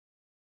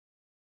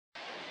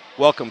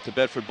Welcome to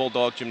Bedford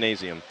Bulldog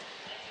Gymnasium.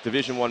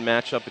 Division I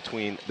matchup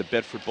between the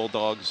Bedford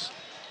Bulldogs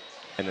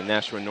and the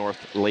Nashua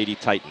North Lady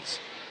Titans.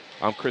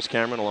 I'm Chris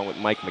Cameron along with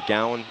Mike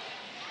McGowan.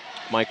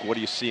 Mike, what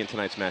do you see in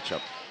tonight's matchup?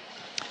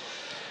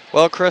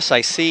 Well, Chris, I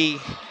see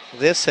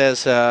this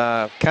as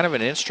kind of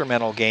an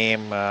instrumental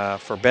game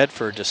for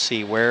Bedford to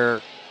see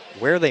where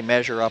they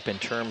measure up in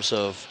terms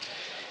of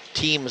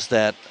teams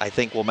that I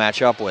think will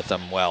match up with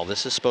them well.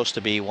 This is supposed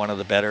to be one of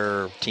the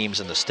better teams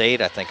in the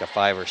state. I think a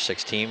 5 or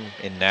 6 team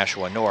in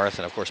Nashua North,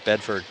 and of course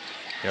Bedford,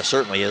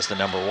 certainly is the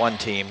 #1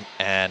 team.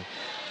 And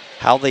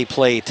how they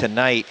play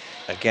tonight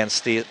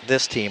against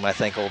this team, I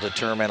think, will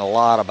determine a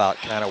lot about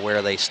kind of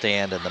where they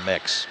stand in the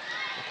mix.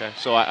 Okay,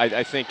 so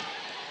I think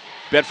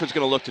Bedford's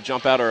going to look to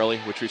jump out early,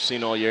 which we've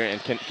seen all year, and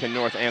can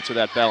North answer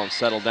that bell and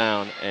settle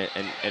down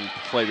and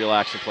play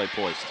relaxed and play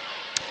poised?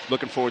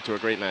 Looking forward to a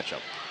great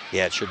matchup.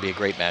 Yeah, it should be a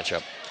great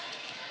matchup.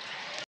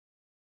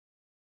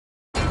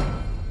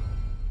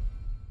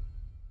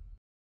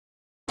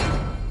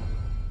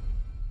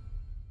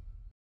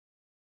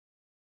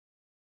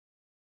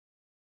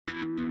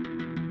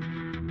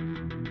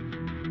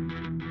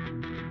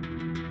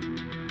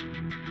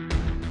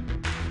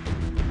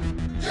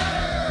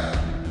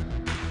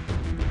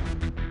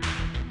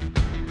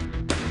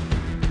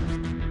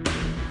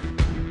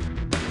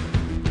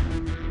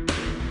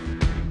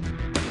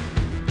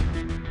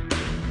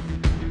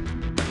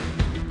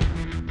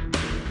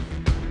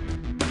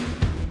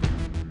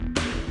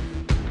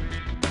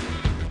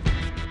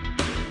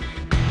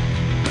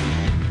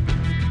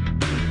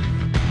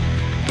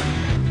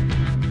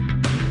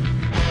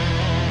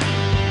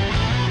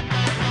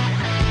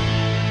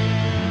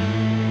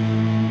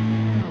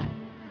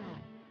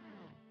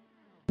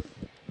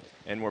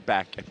 And we're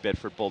back at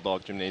Bedford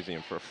Bulldog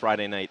Gymnasium for a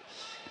Friday night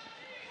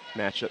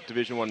matchup,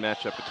 Division I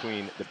matchup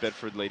between the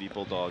Bedford Lady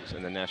Bulldogs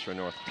and the Nashua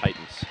North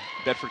Titans.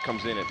 Bedford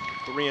comes in at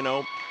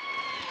 3-0,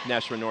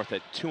 Nashua North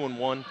at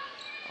 2-1.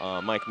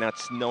 Mike, not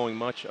knowing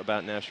much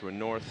about Nashua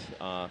North,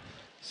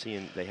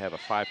 seeing they have a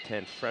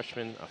 5'10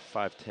 freshman, a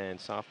 5'10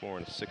 sophomore,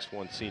 and a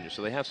 6'1 senior.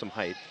 So they have some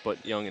height,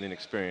 but young and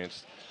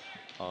inexperienced.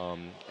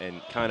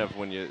 And kind of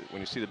when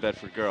you see the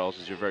Bedford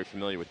girls, as you're very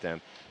familiar with them,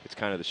 it's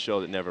kind of the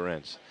show that never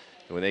ends.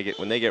 When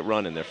they get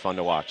running, they're fun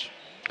to watch.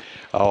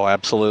 Oh,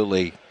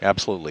 absolutely,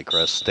 absolutely,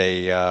 Chris.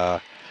 They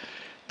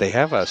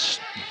have a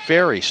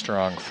very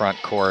strong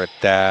front court.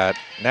 That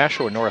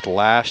Nashua North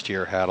last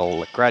year had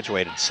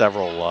graduated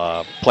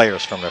several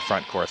players from their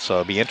front court. So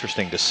it'll be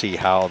interesting to see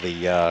how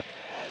the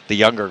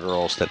younger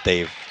girls that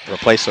they've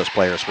replaced those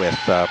players with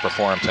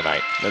perform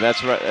tonight. Now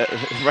that's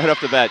right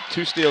off the bat.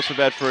 2 steals for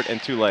Bedford and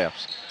 2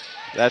 layups.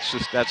 That's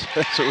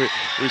what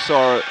we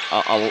saw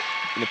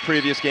in the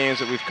previous games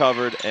that we've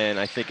covered, and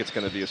I think it's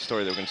going to be a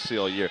story that we're going to see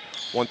all year.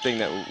 One thing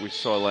that we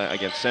saw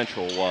against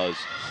Central was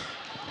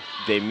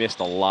they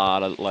missed a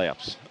lot of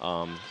layups.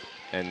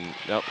 And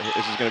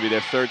this is going to be their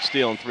 3rd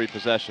steal in 3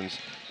 possessions.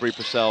 Bree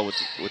Purcell with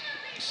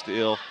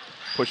steal,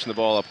 pushing the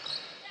ball up.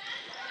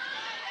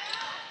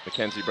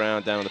 Mackenzie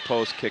Brown down on the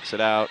post, kicks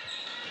it out.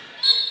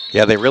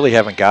 Yeah, they really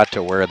haven't got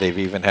to where they've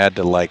even had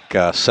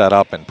to set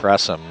up and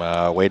press them.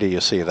 Wait till you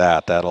see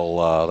that.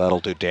 That'll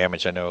do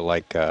damage. I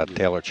know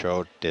Taylor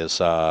Choate is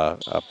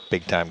a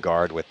big-time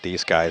guard with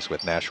these guys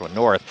with Nashua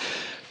North,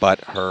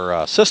 but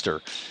her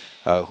sister,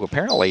 who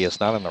apparently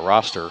is not on the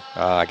roster,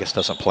 I guess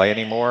doesn't play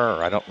anymore,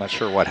 or I'm not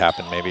sure what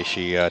happened. Maybe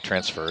she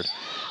transferred,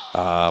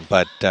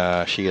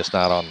 but she is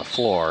not on the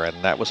floor,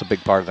 and that was a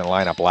big part of the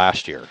lineup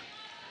last year.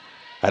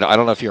 I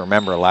don't know if you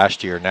remember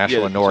last year,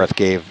 Nashua North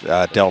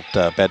dealt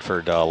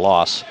Bedford a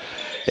loss.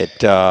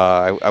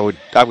 I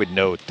would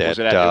note that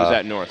it was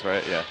at North,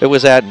 right? Yeah. It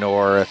was at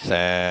North,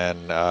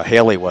 and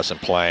Haley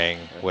wasn't playing,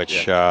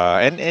 which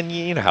and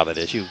you know how that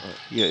is.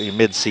 You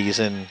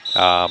mid-season,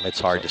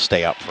 it's hard to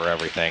stay up for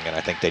everything, and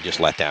I think they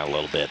just let down a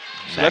little bit.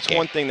 So that's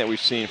one thing that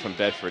we've seen from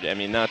Bedford. I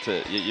mean,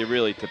 you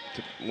really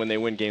when they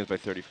win games by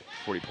 30,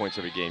 40 points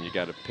every game, you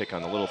got to pick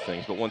on the little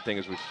things. But one thing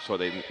is we saw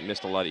they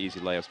missed a lot of easy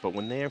layups. But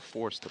when they are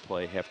forced to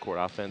play half-court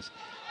offense,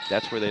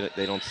 that's where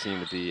they don't seem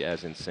to be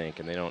as in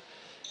sync, and they don't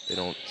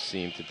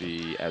seem to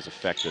be as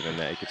effective in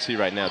that. You can see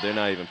right now they're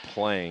not even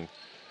playing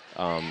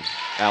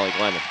Allie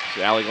Glennon.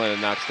 So Allie Glennon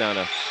knocks down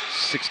a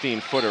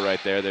 16-footer right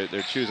there.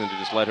 They're choosing to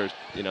just let her.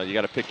 You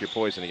got to pick your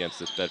poison against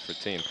this Bedford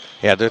team.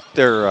 Yeah,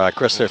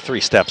 Chris, they're 3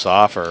 steps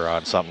off her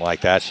on something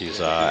like that. She's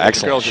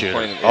excellent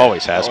shooter.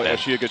 Always has been. Is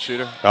she a good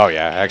shooter? Oh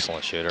yeah,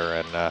 excellent shooter,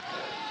 and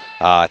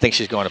I think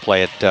she's going to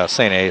play at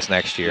St. A's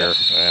next year,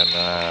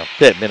 and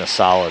been a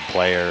solid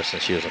player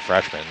since she was a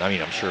freshman. I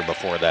mean, I'm sure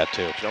before that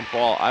too. Jump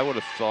ball, I would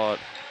have thought.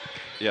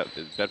 Yeah,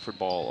 Bedford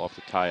ball off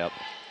the tie-up.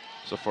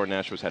 So far,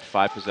 Nashua's had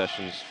 5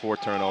 possessions, 4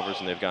 turnovers,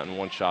 and they've gotten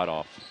 1 shot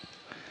off.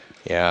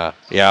 Yeah,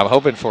 I'm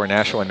hoping for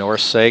Nashua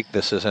North's sake,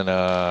 this isn't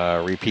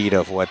a repeat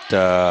of what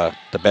the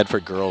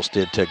Bedford girls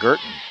did to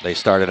Girton. They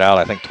started out,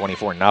 I think,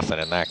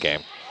 24-0 in that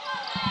game.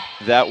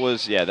 That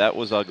was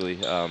ugly,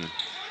 and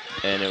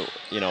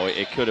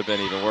it could have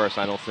been even worse.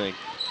 I don't think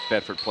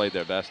Bedford played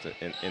their best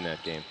in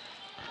that game.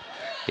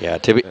 Yeah,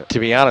 to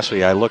be honest with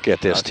you, I look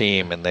at this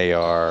team and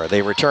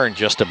they return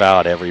just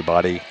about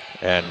everybody.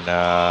 And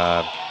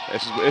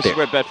this is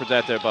where Bedford's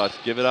at there, Buzz.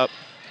 Give it up,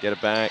 get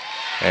it back.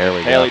 There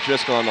we Haley go.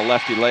 Driscoll on the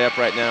lefty layup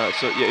right now.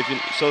 So yeah,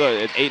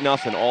 it's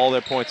 8-0. All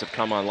their points have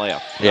come on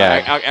layup.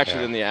 Yeah.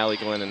 Actually, then the alley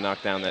Glennon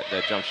knocked down that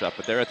jump shot,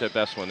 but they're at their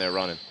best when they're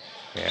running.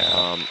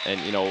 Yeah. And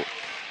you know,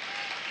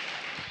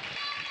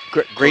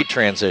 great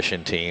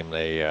transition team.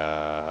 They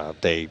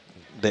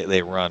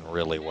run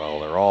really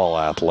well. They're all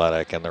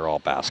athletic and they're all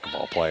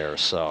basketball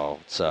players. So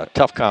it's a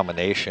tough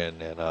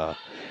combination. And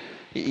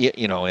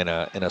you know, in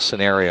a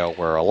scenario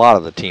where a lot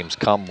of the teams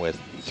come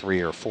with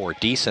 3 or 4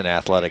 decent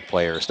athletic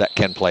players that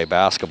can play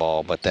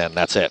basketball, but then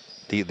that's it.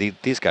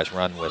 These guys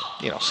run with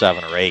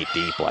 7 or 8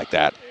 deep like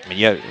that. I mean,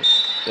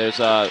 there's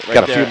right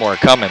got a few more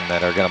coming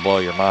that are going to blow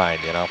your mind.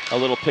 A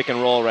little pick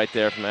and roll right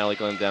there from Allie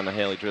Glenn down to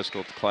Haley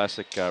Driscoll. The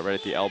classic right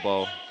at the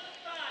elbow.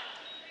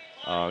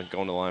 Going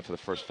to the line for the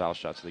first foul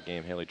shots of the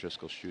game. Haley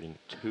Driscoll shooting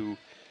 2.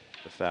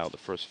 The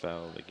first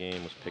foul of the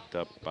game was picked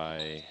up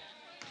by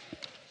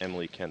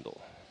Emily Kendall.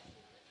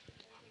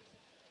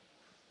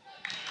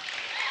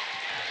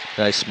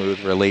 Nice smooth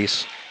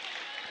release.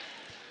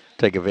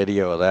 Take a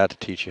video of that to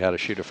teach you how to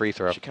shoot a free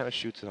throw. She kind of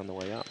shoots it on the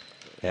way up.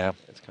 Yeah.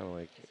 It's kind of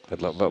like.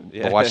 But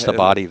watch the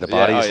body. The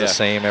body's the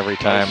same every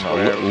time.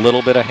 A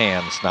little bit of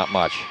hands, not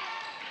much.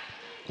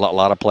 A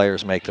lot of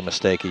players make the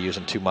mistake of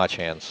using too much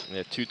hands.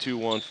 Yeah,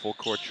 2-2-1 full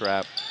court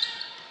trap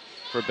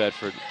for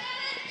Bedford.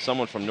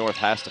 Someone from North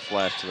has to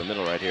flash to the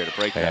middle right here to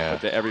break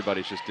that, but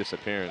everybody's just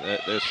disappearing.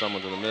 There's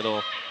someone in the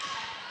middle.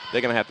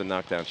 They're going to have to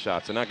knock down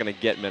shots. They're not going to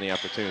get many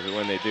opportunities, but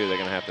when they do, they're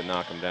going to have to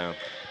knock them down.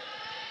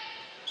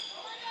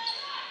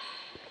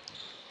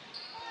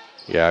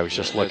 Yeah, I was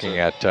just looking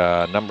at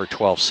number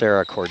 12,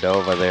 Sarah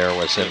Cordova. There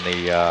was in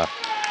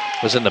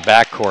the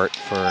backcourt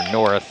for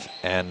North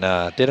and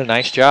did a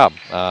nice job.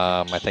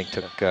 I think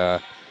took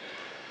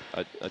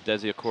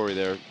Desi Okori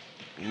there,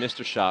 missed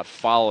her shot,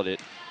 followed it.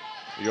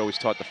 You're always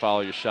taught to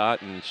follow your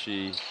shot, and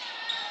she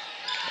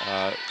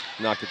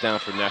knocked it down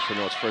for Nashua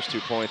North's first 2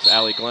 points.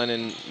 Allie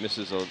Glennon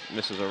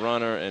misses a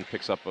runner and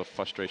picks up a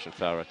frustration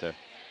foul right there.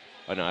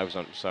 Oh no, I was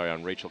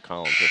on Rachel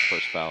Collins, her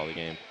first foul of the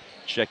game.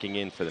 Checking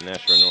in for the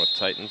Nashua North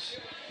Titans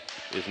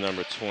is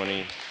number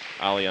 20,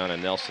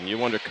 Aliana Nelson. You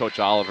wonder, Coach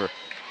Oliver,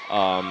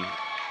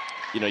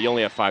 you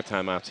only have 5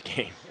 timeouts a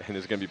game, and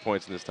there's going to be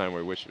points in this time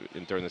where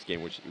during this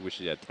game, you wish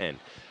you had 10.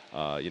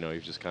 He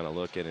was just kind of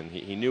looking, and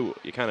he knew,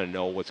 you kind of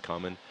know what's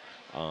coming,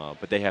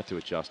 but they have to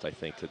adjust, I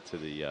think, to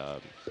the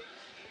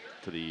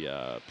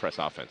press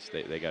offense.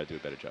 They got to do a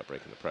better job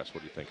breaking the press.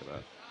 What do you think about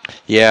it?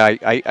 Yeah,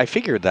 I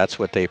figured that's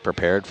what they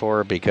prepared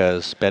for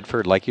because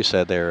Bedford, like you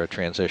said, they're a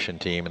transition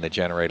team and they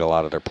generate a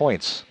lot of their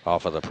points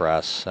off of the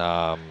press.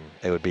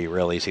 It would be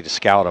real easy to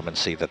scout them and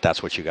see that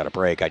that's what you got to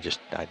break. I'm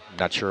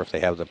not sure if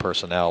they have the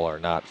personnel or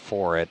not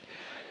for it.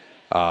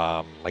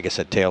 Like I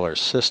said,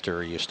 Taylor's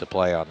sister used to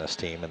play on this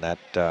team, and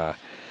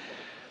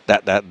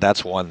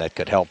that's one that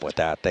could help with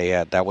that.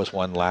 That was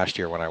one last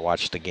year when I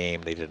watched the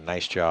game. They did a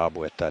nice job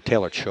with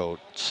Taylor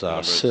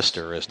Choate's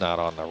sister is not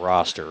on the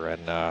roster,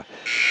 and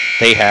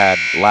they had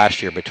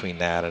last year between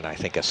that and I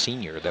think a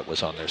senior that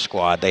was on their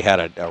squad. They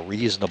had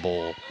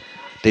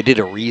they did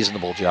a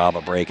reasonable job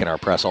of breaking our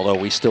press, although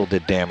we still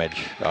did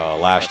damage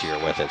last year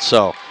with it.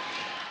 So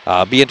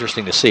be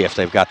interesting to see if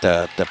they've got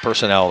the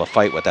personnel to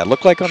fight with that.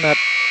 Looked like on that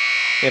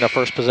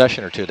first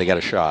possession or two they got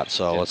a shot.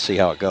 So let's see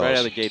how it goes. Right out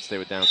of the gates they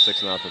were down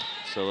 6-0.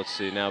 So let's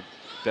see, now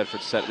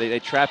Bedford set, they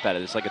trap at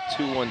it. It's like a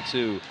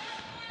 2-1-2,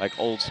 like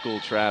old school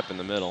trap in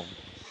the middle.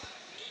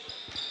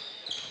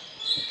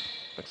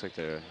 Looks like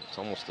it's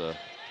almost a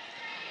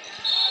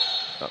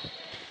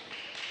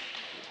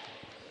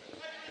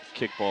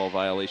kickball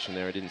violation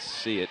there. I didn't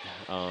see it.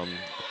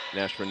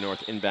 Nashua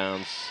North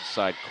inbounds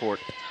side court.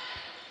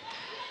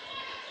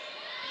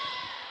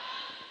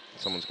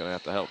 Someone's going to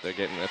have to help. That's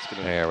going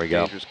to be a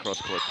dangerous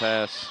cross-court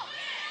pass.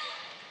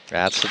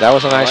 That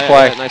was a nice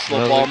play. Yeah, nice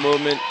little ball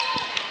movement.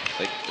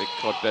 They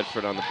caught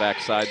Bedford on the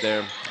backside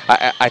there.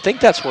 I think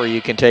that's where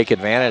you can take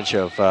advantage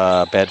of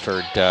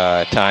Bedford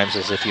at times,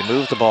 is if you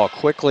move the ball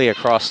quickly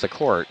across the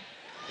court.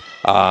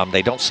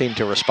 They don't seem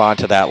to respond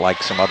to that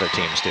like some other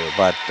teams do,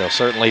 but they'll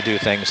certainly do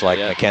things like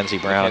Mackenzie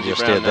Brown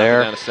just did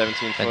there, down to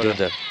 17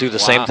 and do the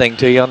same thing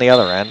to you on the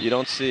other end. You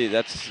don't see,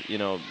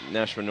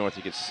 Nashua North,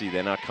 you can see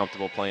they're not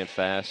comfortable playing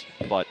fast,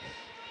 but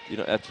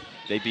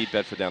they beat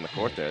Bedford down the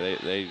court there.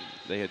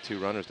 They had 2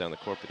 runners down the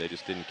court, but they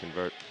just didn't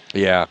convert.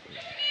 Yeah.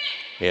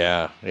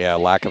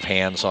 Lack of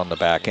hands on the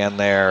back end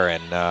there,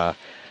 and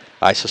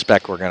I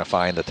suspect we're going to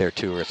find that they're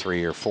 2 or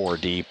 3 or 4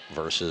 deep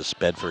versus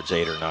Bedford's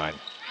 8 or 9.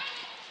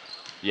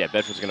 Yeah,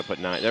 Bedford's going to put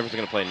 9. Bedford's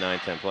going to play 9,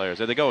 10 players.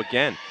 There they go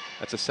again.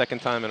 That's the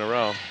 2nd time in a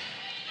row.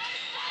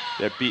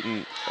 They're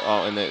beaten.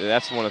 Oh, and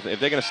that's one of the, if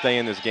they're going to stay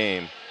in this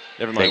game,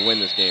 never mind win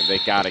this game, they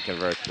got to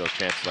convert those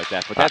chances like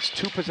that. But that's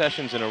 2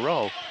 possessions in a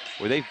row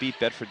where they beat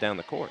Bedford down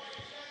the court.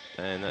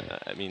 And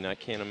I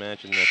can't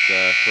imagine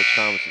that Coach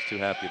Thomas is too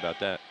happy about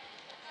that.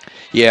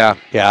 Yeah.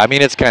 I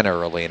mean, it's kind of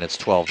early, and it's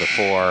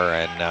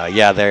 12-4,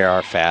 and they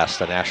are fast.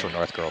 The Nashua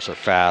North girls are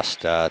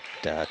fast.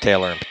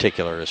 Taylor in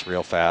particular is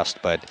real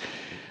fast, but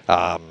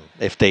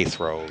if they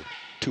throw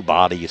two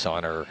bodies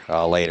on her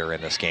later in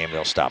this game,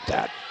 they'll stop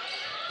that.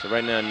 So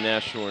right now,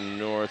 Nashua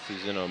North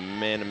is in a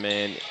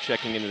man-to-man.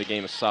 Checking into the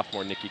game is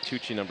sophomore Nikki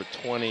Tucci, number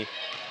 20,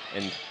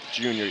 and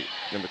junior,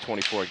 number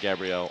 24,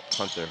 Gabrielle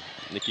Hunter.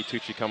 Nikki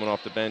Tucci coming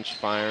off the bench,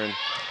 firing.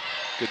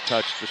 Good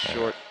touch, just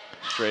short,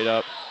 straight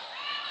up.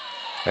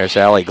 There's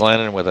Allie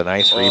Glennon with a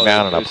nice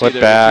rebound and a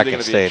putback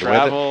and stayed with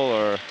it.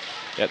 Or,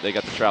 yeah, they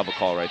got the travel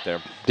call right there.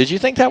 Did you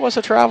think that was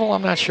a travel?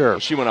 I'm not sure. Well,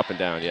 she went up and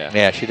down, yeah.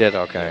 Yeah, she did.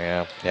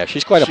 Okay, yeah.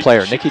 She's quite a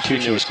player. Nikki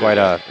Tucci is quite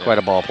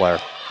a ball player.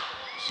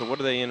 So what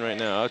are they in right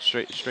now? Oh,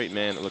 straight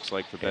man, it looks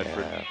like, for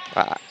Bedford.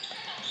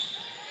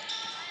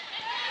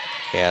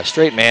 Yeah,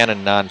 straight man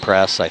and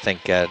non-press. I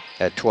think at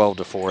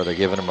 12-4, they're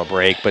giving them a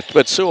break.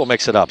 But Sue will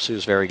mix it up.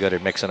 Sue's very good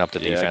at mixing up the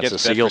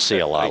defenses, so you'll see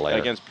a lot later.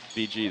 Against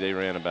BG, they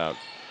ran about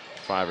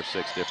 5 or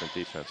 6 different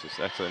defenses.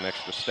 That's an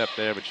extra step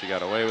there, but she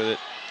got away with it.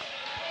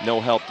 No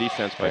help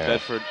defense by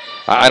Bedford.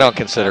 I don't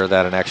consider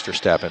that an extra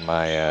step in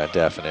my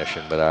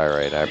definition, but all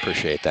right, I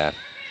appreciate that.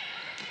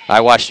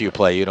 I watched you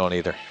play. You don't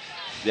either.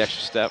 The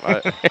extra step.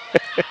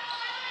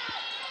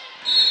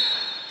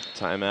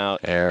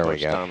 Timeout. There we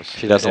Coach go. Thomas.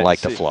 She doesn't like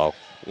the flow.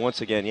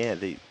 Once again, yeah,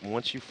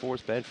 once you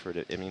force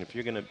Bedford, I mean, if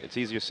you're gonna, it's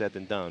easier said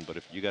than done. But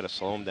if you got to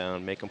slow them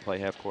down, make them play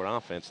half-court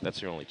offense,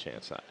 that's your only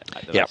chance that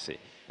I see.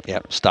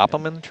 Yep. Stop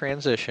them in the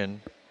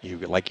transition. You,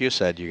 like you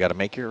said, you got to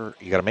make your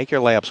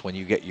layups when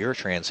you get your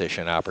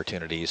transition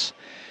opportunities.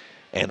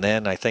 And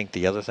then I think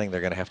the other thing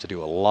they're going to have to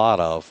do a lot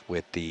of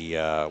with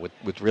the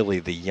with really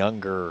the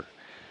younger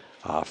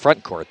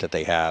front court that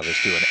they have is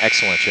do an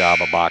excellent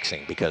job of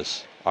boxing,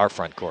 because our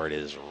front court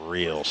is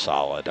real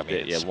solid. I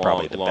mean, it's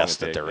probably the best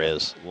that there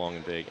is. Long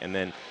and big. And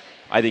then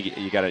I think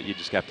you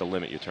just have to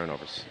limit your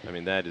turnovers. I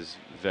mean, that is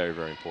very,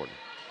 very important.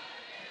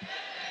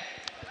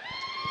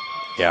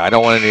 Yeah, I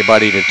don't want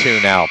anybody to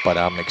tune out, but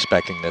I'm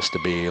expecting this to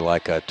be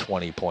like a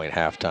 20-point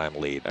halftime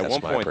lead. At one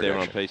point, they were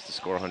on pace to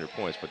score 100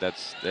 points, but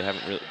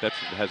Bedford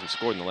hasn't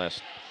scored in the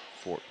last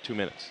 2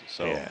 minutes.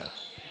 So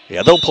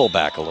yeah, they'll pull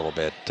back a little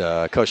bit.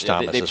 Coach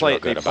Thomas is real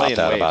good about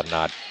that, about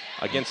not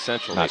against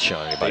Central, not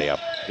showing anybody up.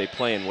 They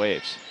play in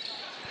waves.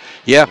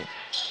 Yeah,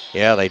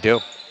 they do.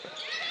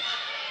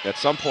 At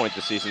some point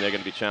this season, they're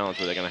going to be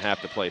challenged where they're going to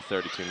have to play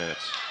 32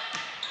 minutes.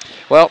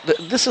 Well,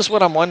 this is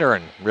what I'm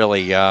wondering,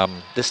 really.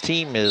 This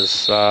team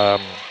is... this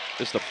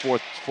is the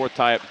fourth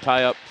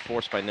tie-up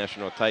forced by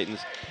National Titans.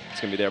 It's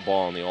going to be their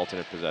ball on the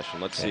alternate possession.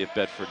 Let's see if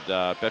Bedford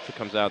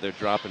comes out. They're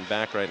dropping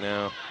back right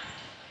now.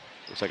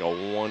 Looks like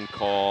a one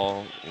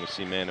call. And we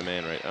see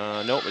man-to-man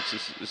right. Nope, this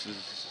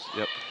is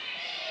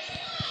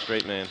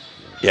straight man.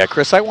 Yeah,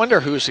 Chris, I wonder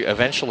who's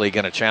eventually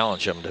going to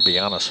challenge him, to be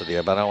honest with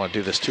you. But I don't want to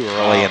do this too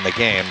early in the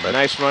game. But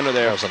nice runner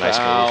there. That was a nice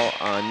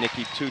move. On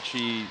Nikki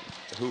Tucci.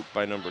 Hoop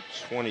by number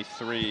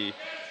 23,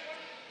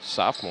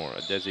 sophomore,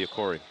 Desi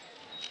Okori.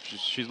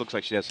 She looks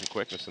like she has some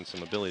quickness and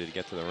some ability to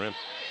get to the rim.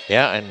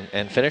 Yeah,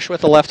 and finish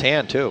with the left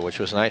hand, too, which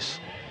was nice.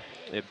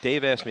 If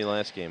Dave asked me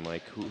last game,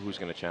 Mike, who's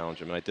going to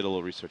challenge him, and I did a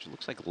little research. It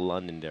looks like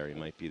Londonderry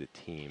might be the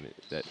team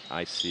that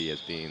I see as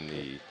being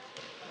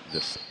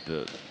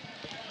the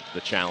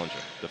challenger.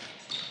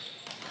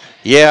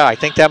 Yeah, I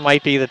think that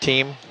might be the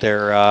team.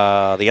 They're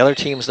the other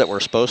teams that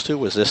were supposed to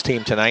was this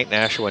team tonight,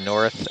 Nashua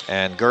North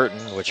and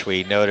Girton, which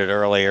we noted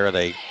earlier.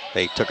 They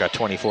took a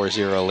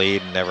 24-0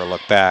 lead and never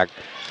looked back.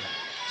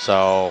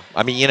 So,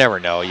 I mean, you never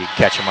know. You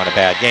catch them on a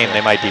bad game. They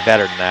might be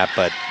better than that,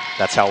 but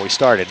that's how we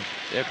started.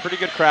 Yeah, pretty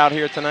good crowd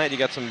here tonight. You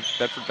got some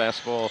Bedford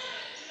basketball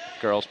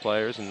girls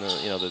players, and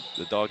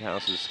the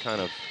doghouse is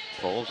kind of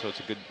full, so it's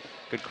a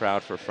good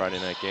crowd for a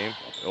Friday night game.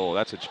 Oh,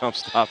 that's a jump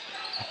stop.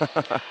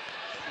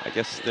 I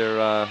guess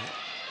they're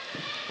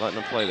letting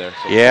them play there.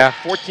 So yeah.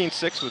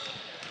 14-6 with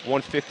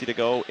 1:50 to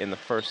go in the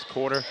first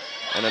quarter.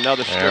 And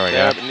another strip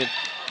there.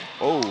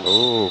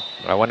 Oh,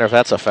 I wonder if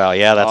that's a foul.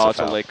 Yeah, that's a foul. It's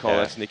a late call. Yeah.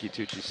 That's Nikki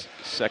Tucci's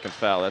second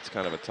foul. That's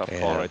kind of a tough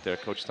call right there.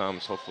 Coach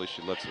Thomas, hopefully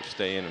she lets her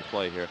stay in and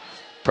play here.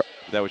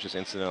 That was just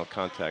incidental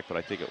contact, but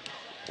I think it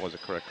was a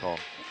correct call.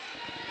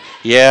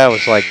 Yeah, it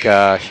was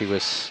like she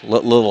was a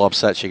little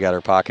upset she got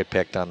her pocket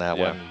picked on that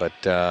one.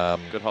 But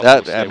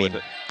I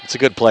mean, it's a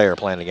good player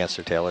playing against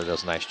her. Taylor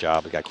does a nice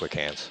job. He got quick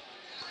hands.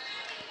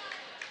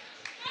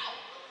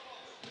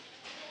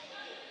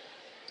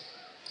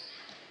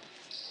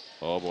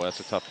 Oh, boy, that's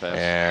a tough pass.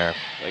 Yeah.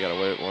 They got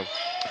away with one.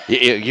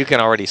 You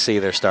can already see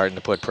they're starting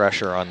to put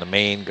pressure on the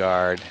main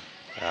guard,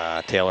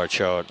 Taylor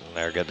Choate, and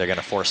they're going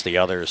to force the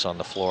others on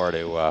the floor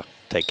to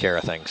take care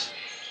of things.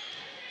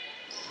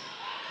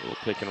 A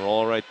little pick and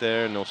roll right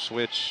there, no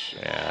switch.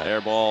 Yeah.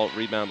 Air ball,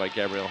 rebound by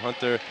Gabrielle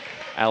Hunter.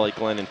 Allie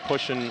Glennon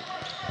pushing.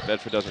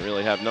 Bedford doesn't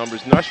really have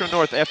numbers. Nashua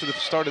North, after the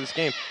start of this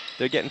game,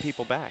 they're getting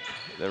people back.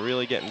 They're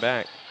really getting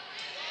back.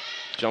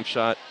 Jump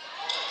shot.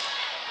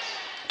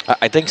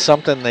 I think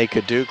something they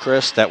could do,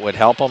 Chris, that would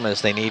help them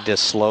is they need to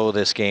slow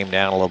this game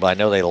down a little bit. I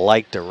know they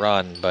like to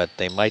run, but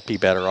they might be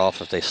better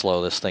off if they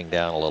slow this thing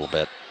down a little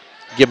bit.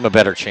 Give them a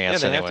better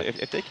chance anyway.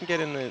 If they can get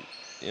in the,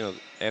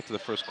 after the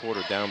first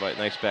quarter down by a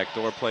nice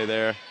backdoor play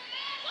there.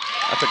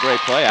 That's a great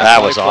play.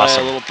 That was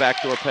awesome. A little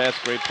backdoor pass,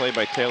 great play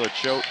by Taylor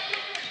Choate.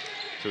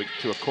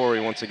 to a Corey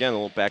once again, a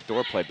little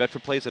backdoor play.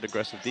 Bedford plays that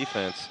aggressive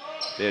defense.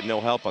 They had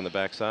no help on the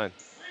backside.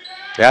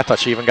 Yeah, I thought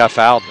she even got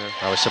fouled. Yeah.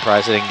 I was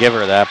surprised they didn't give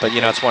her that, but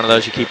it's one of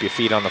those you keep your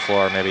feet on the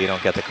floor, maybe you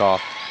don't get the call.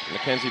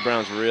 Mackenzie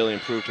Brown's really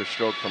improved her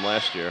stroke from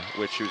last year,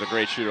 which she was a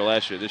great shooter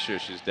last year. This year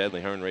she's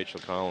deadly. Her and Rachel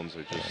Collins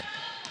are just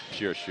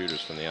pure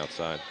shooters from the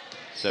outside.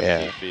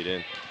 17 feet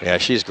in. Yeah,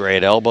 she's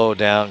great. Elbow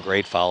down,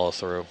 great follow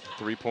through.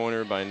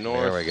 Three-pointer by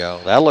North. There we go.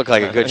 That looked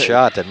like a good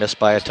shot that missed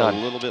by a ton. A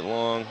little bit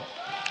long.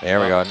 There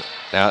we go.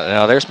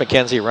 Now there's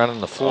Mackenzie running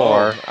the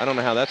floor. I don't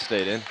know how that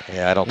stayed in.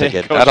 Yeah, I don't think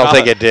it. I don't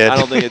think it did. I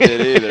don't think it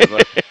did either.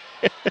 But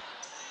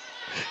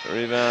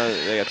rebound.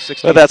 They got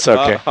 16. But that's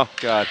okay. Oh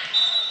God.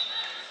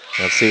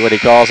 Let's see what he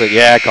calls it.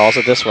 Yeah, calls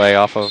it this way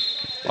off of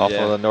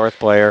the North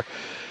player.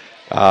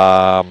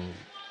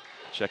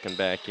 Checking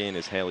back in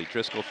is Haley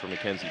Driscoll for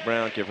Mackenzie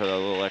Brown. Give her a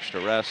little extra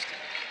rest.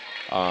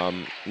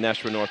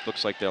 Nashua North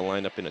looks like they'll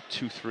line up in a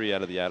 2-3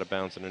 out of the out of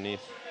bounds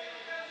underneath.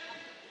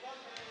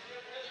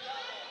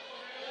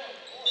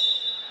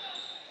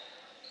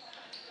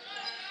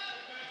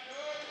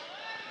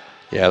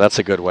 Yeah, that's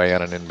a good way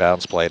on an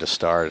inbounds play to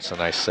start. It's a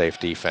nice, safe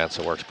defense.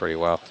 It works pretty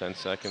well. 10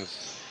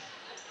 seconds.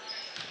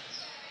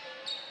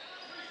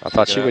 I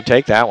thought she would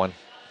take that one.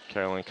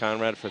 Caroline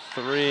Conrad for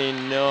three.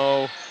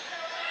 No.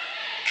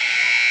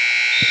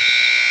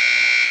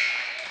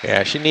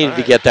 Yeah, she needed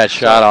to get that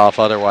shot off.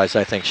 Otherwise,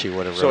 I think she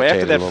would have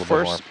rotated a little bit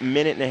more. So after that first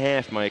minute and a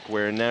half, Mike,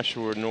 where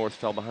Nashua North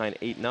fell behind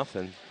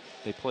 8-0,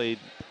 they played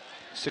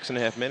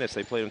 6.5 minutes.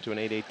 They played them to an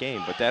 8-8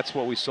 game. But that's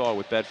what we saw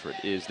with Bedford,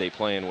 is they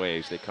play in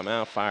waves. They come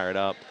out, fire it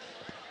up.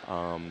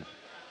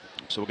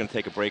 So we're going to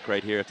take a break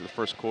right here after the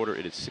first quarter.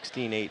 It is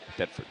 16-8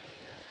 Bedford.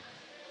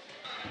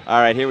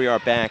 All right, here we are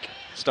back.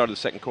 Start of the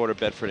second quarter.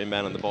 Bedford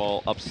inbound on the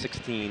ball, up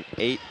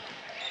 16-8.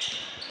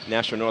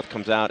 Nashua North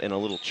comes out in a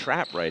little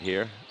trap right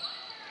here.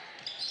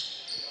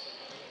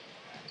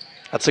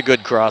 That's a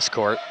good cross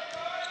court.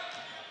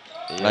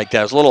 Yeah. Like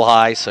that was a little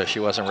high, so she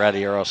wasn't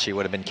ready, or else she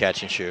would have been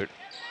catch and shoot.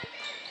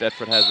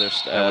 Bedford has their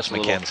that was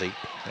Mackenzie.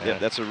 Yeah,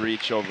 that's a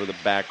reach over the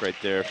back right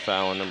there.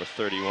 Foul on number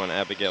 31,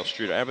 Abigail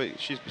Streeter.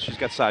 She's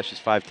got size. She's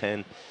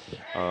 5'10",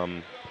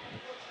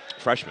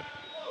 freshman.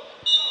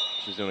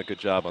 She's doing a good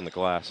job on the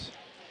glass.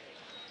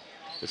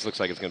 This looks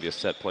like it's going to be a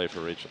set play for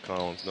Rachel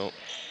Collins. Nope.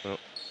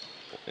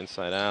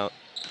 Inside out.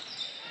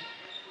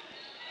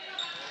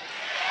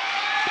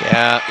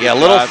 Yeah,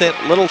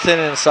 little thin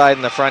inside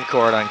in the front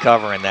court on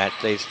covering that.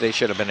 They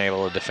should have been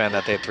able to defend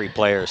that. They had 3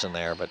 players in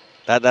there, but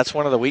that's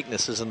one of the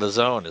weaknesses in the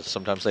zone is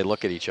sometimes they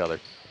look at each other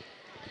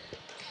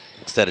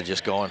instead of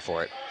just going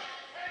for it.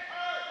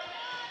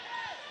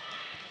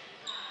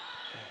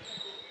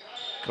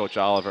 Coach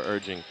Oliver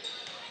urging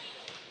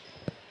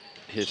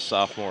his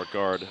sophomore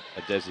guard,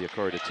 Adesi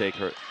Okori, to take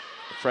her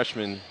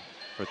freshman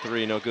for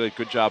 3. No good.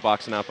 Good job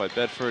boxing out by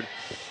Bedford.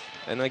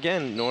 And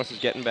again, North is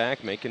getting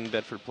back, making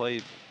Bedford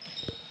play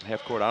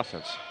half-court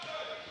offense.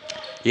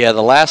 Yeah,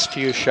 the last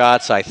few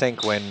shots, I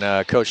think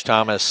when Coach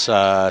Thomas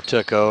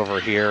took over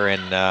here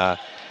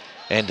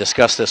and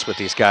discussed this with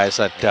these guys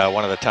at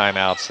one of the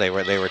timeouts, they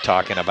were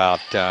talking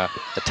about the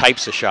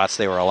types of shots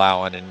they were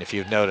allowing. And if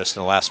you've noticed,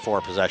 in the last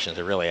 4 possessions,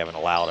 they really haven't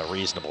allowed a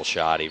reasonable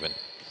shot even.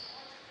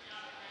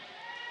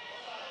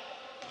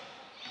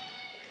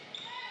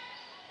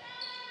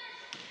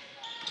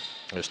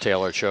 There's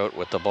Taylor Choate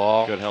with the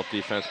ball. Good help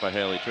defense by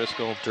Haley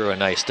Driscoll. Drew a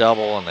nice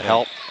double on the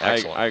help.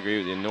 Excellent. I agree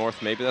with you.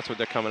 North, maybe that's what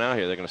they're coming out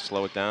here. They're going to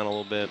slow it down a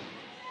little bit.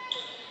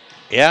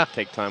 Yeah.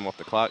 Take time off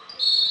the clock.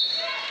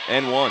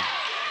 And one.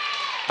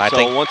 I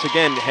think once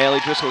again, Haley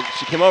Driscoll,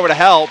 she came over to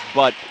help,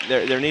 but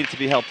there needed to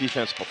be help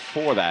defense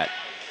before that.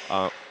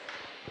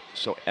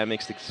 So that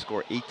makes the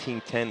score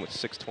 18-10 with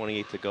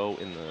 6:28 to go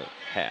in the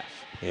half.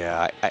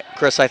 Yeah,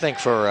 Chris, I think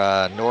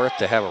for North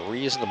to have a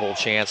reasonable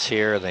chance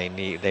here, they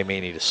may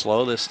need to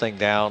slow this thing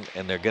down,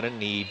 and they're going to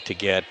need to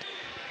get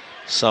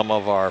some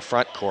of our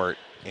front court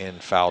in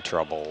foul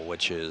trouble,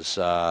 which is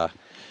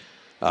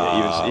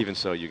even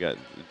so, you got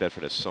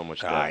Bedford has so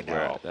much depth. I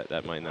know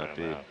that might not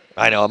be.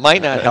 I know it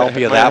might not help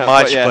you that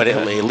much, but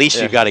at least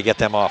you got to get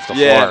them off the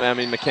floor. Yeah, I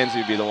mean Mackenzie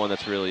would be the one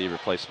that's really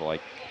irreplaceable.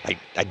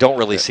 I don't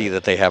really see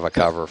that they have a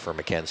cover for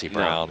Mackenzie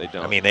Brown. No, they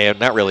don't. I mean, they are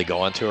not really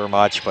going to her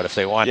much, but if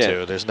they want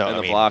to, there's no. And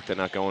the block, they're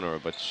not going to her,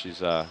 but she's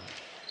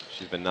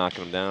been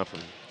knocking them down from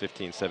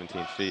 15,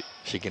 17 feet.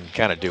 She can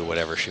kind of do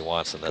whatever she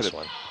wants in this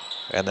one.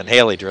 And then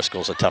Haley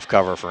Driscoll's a tough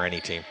cover for any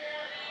team.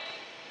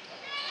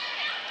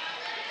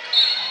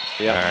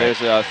 Yeah, right.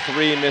 There's a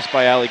 3 missed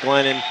by Allie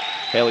Glennon.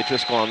 Haley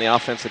Driscoll on the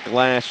offensive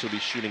glass. She'll be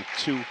shooting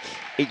 2,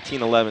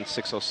 18-11,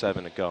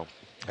 6:07 to go.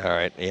 All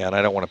right, yeah, and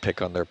I don't want to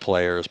pick on their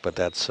players, but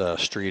that's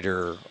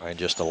Streeter and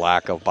just a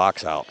lack of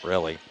box out,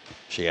 really.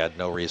 She had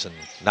no reason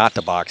not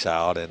to box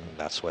out, and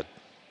that's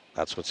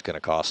what's going to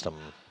cost them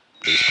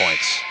these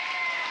points.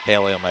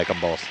 Haley will make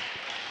them both.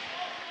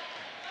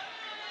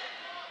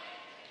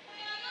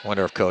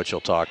 Wonder if Coach will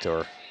talk to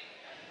her.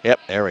 Yep,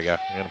 there we go.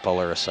 I'm going to pull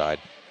her aside.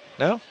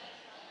 No?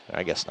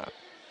 I guess not.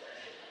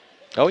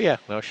 Oh, yeah.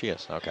 No, she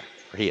is. Okay.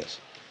 Or he is.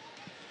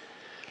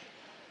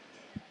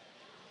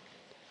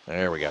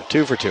 There we go.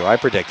 2 for 2. I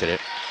predicted it.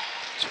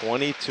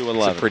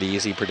 20-11. It's a pretty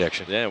easy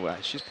prediction. Yeah, well,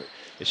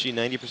 is she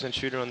 90%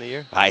 shooter on the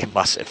year?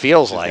 It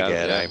feels like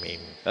it. Yeah. I mean,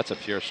 that's a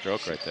pure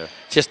stroke right there.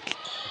 Just,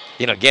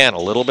 again, a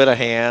little bit of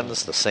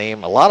hands, a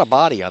lot of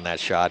body on that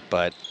shot,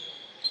 but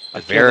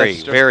very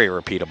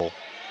repeatable.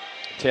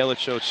 Taylor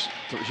showed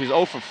she's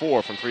 0 for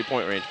 4 from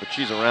three-point range, but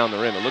she's around the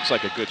rim. It looks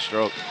like a good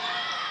stroke.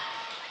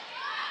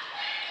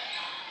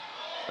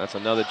 That's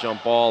another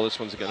jump ball. This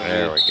one's going to be.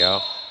 There we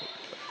go.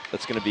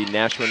 That's going to be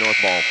Nashua North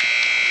ball.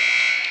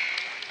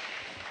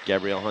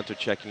 Gabrielle Hunter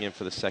checking in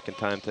for the second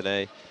time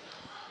today.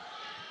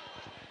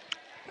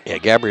 Yeah,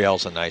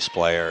 Gabrielle's a nice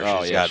player.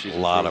 She's got a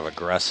lot of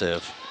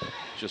aggressive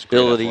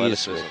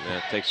abilities.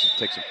 Yeah, takes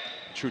a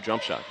true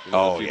jump shot.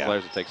 A few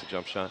players that takes a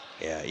jump shot.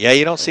 Yeah,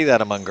 you don't see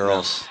that among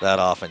girls that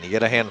often. You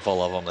get a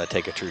handful of them that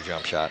take a true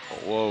jump shot.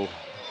 Whoa,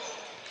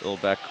 little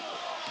back.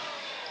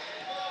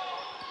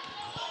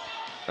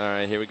 All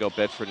right, here we go.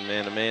 Bedford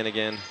man-to-man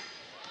again.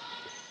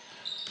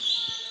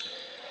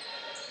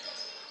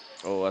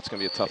 Oh, that's going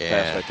to be a tough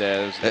pass right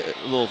there. It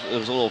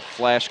was a little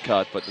flash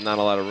cut, but not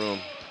a lot of room.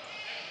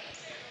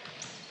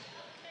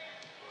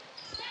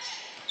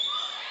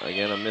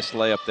 Again, a missed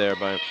layup there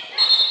by.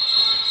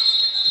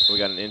 We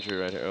got an injury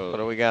right here. Oh, what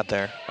do we got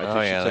there? I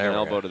think she took an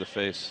elbow to the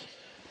face.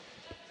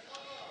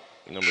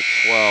 Number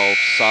 12,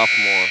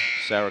 sophomore,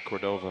 Sarah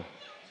Cordova.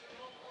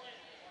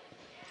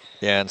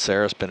 Yeah, and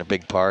Sarah's been a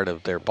big part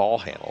of their ball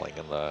handling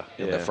in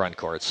the front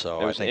court.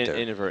 So I think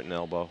inadvertent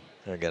elbow.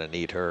 They're going to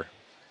need her.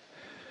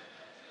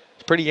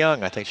 She's pretty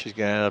young. I think she's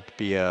going to end up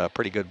be a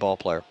pretty good ball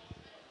player.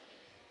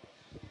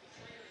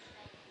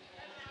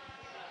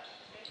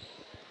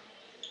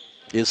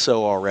 Is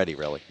so already,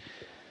 really.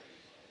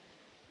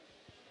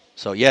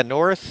 So yeah,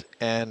 North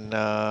and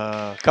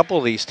a couple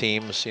of these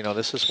teams.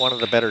 This is one of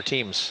the better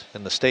teams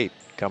in the state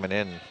coming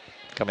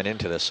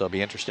into this. So it'll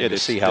be interesting to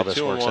see how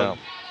this works out.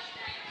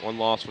 One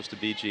loss was to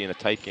BG in a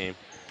tight game.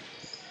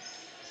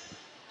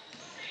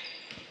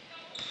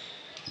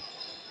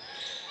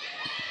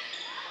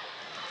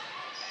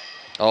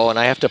 Oh, and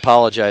I have to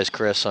apologize,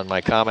 Chris, on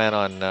my comment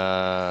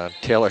on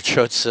Taylor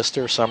Choate's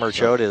sister. Summer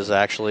Choate is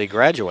actually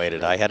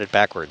graduated. I had it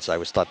backwards. I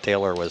always thought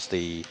Taylor was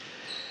the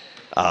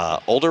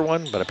older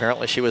one, but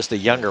apparently she was the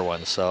younger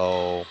one,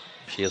 so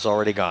she is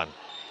already gone.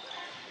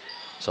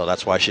 So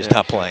that's why she's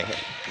not playing.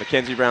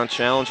 Mackenzie Brown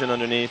challenging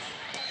underneath.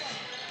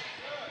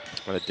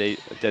 On a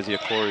Desi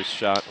Okori's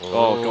shot.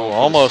 Going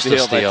almost a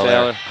steal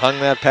there. Hung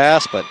that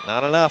pass, but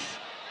not enough.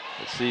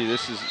 Let's see,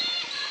 this is,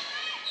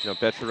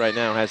 Bedford right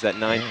now has that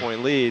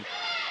 9-point lead,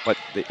 but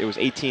it was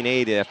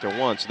 18-8 after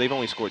one, so they've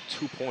only scored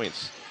 2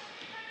 points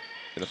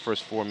in the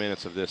first 4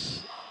 minutes of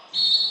this.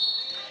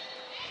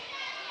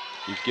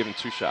 You've given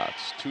 2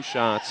 shots. 2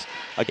 shots.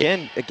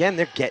 Again,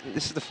 they're getting.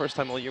 This is the first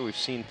time all year we've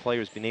seen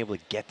players being able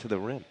to get to the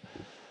rim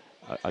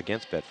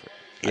against Bedford.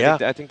 Yeah,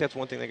 I think that's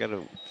one thing they got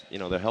to,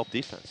 their help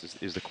defense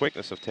is the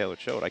quickness of Taylor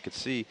Choate. I could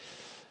see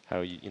how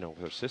with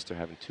her sister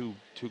having two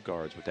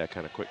guards with that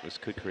kind of quickness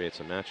could create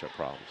some matchup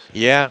problems.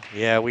 Yeah,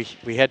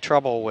 we had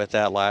trouble with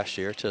that last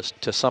year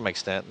to some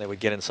extent. They would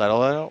get inside.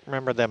 Although I don't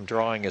remember them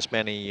drawing as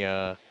much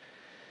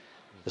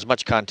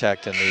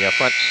contact in the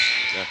front.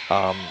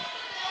 Yeah.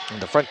 In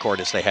the front court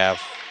as they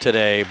have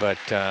today, but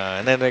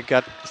and then they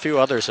got a few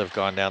others have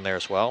gone down there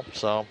as well.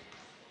 So,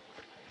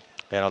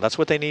 that's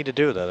what they need to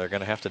do. Though they're going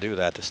to have to do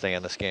that to stay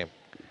in this game.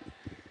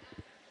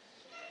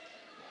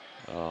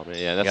 Oh man,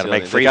 yeah, that's got to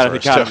make free throws. You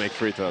got to make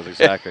free throws,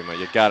 exactly.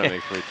 You got to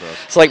make free throws.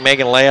 It's like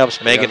making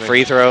layups, making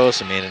free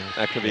throws. I mean,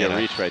 that could be a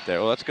reach right there.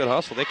 Well, that's good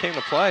hustle. They came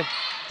to play.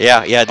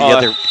 Yeah.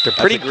 They're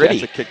pretty gritty.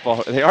 That's a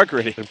kickball. They are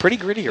gritty. They're pretty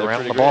gritty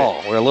around the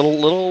ball. We're a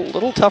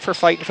little tougher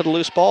fighting for the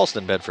loose balls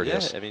than Bedford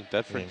is. Yeah, I mean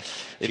Bedford.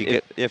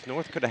 If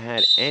North could have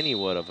had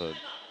anyone of a,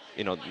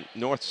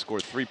 North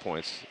scored 3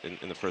 points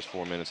in the first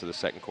 4 minutes of the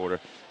second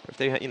quarter. If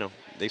they had,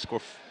 they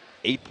score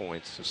 8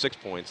 points or 6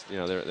 points,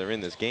 they're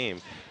in this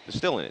game. They're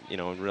still in it.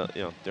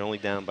 They're only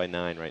down by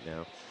 9 right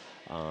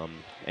now.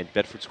 And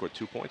Bedford scored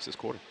 2 points this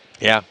quarter.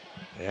 Yeah.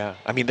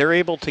 I mean, they're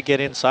able to get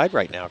inside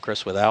right now,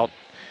 Chris, without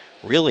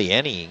really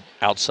any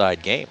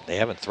outside game. They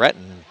haven't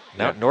threatened.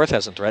 North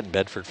hasn't threatened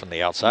Bedford from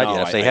the outside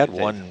yet. If they had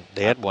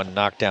one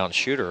knockdown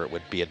shooter, it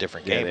would be a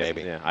different game,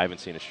 maybe. Yeah, I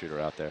haven't seen a shooter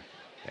out there.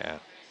 Yeah.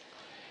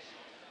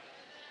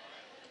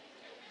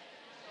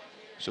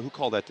 So who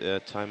called that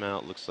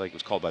timeout? Looks like it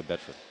was called by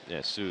Bedford.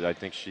 Yeah, Sue. I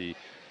think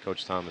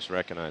Coach Thomas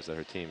recognized that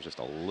her team's just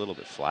a little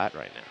bit flat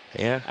right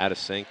now. Yeah. Out of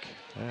sync.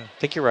 Yeah. I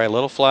think you're right. A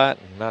little flat.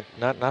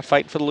 Not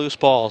fighting for the loose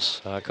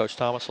balls. Coach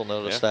Thomas will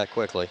notice that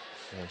quickly.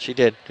 And she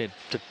did. It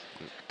took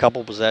a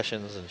couple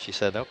possessions, and she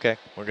said, "Okay,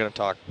 we're going to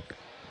talk."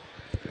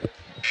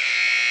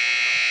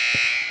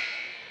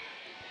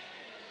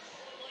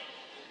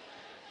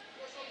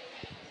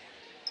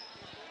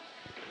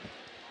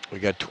 We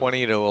got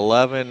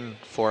 20-11,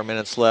 4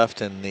 minutes left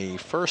in the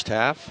first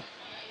half.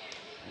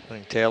 I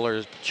think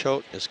Taylor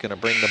Choate is going to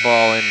bring the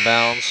ball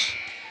inbounds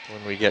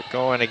when we get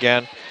going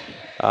again.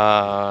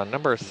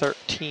 Number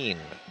 13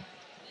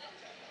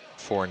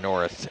 for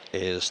North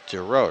is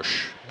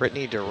DeRoche,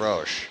 Brittany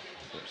DeRoche.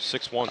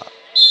 6'1".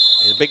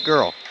 She's a big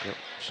girl. Yep.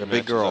 She's a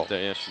big girl.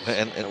 There. Yeah,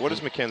 and what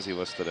is Mackenzie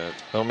listed at?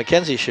 Well,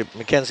 Mackenzie's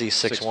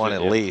 6'1"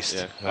 at least.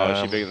 Yeah. Oh, is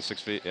she bigger than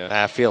 6 feet?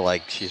 Yeah. I feel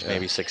like she's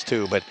maybe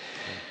 6'2", but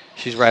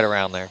she's right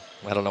around there.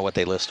 I don't know what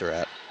they list her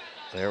at.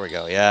 There we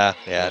go. Yeah.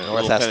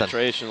 North has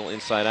penetration, little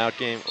inside-out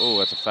game. Oh,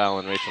 that's a foul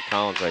on Rachel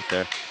Collins right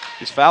there.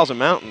 These fouls are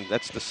mounting.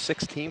 That's the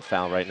 16th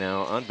foul right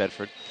now on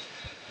Bedford.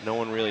 No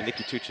one really.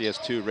 Nikki Tucci has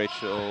 2.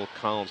 Rachel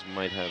Collins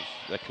might have.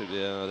 That could.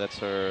 That's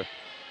her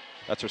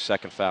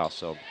second foul.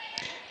 So.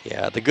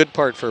 Yeah, the good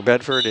part for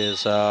Bedford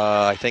is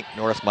I think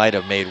North might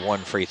have made 1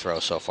 free throw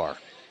so far.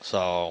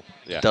 So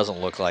it doesn't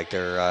look like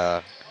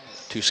they're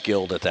too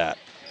skilled at that.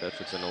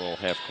 Bedford's in a little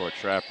half-court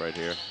trap right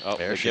here. Oh,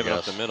 there they're she giving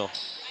goes. up the middle.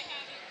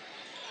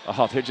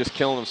 Oh, they're just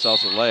killing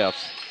themselves with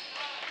layups.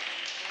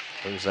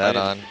 Who's that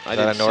on? Is I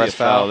that didn't a North see a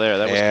foul there.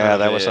 That was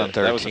that was on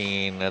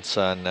 13. That's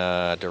on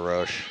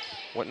DeRoche.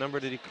 What number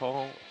did he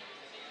call?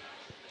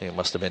 I think it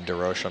must have been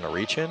DeRoche on a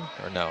reach-in,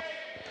 or no?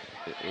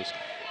 It was.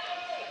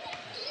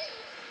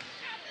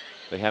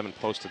 They haven't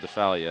posted the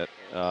foul yet.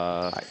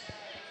 I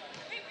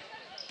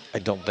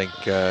don't think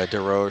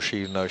DeRoche,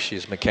 even though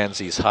she's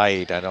Mackenzie's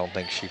height, I don't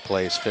think she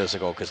plays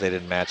physical because they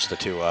didn't match the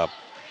 2 up.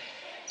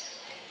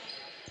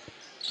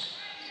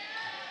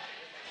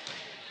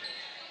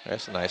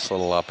 That's a nice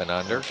little up and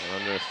under.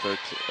 Under 13.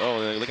 Oh,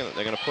 they're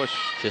going to push.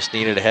 Just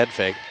needed a head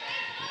fake.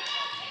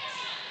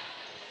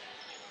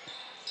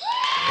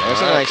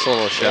 That's a nice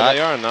little shot.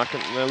 There they are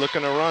they're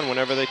looking to run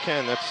whenever they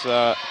can. That's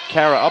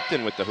Kara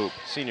Upton with the hoop.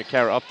 Senior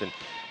Kara Upton.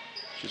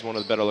 She's one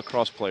of the better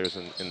lacrosse players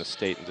in the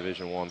state in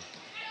Division I.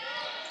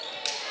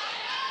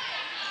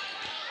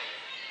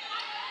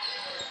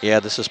 Yeah,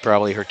 this is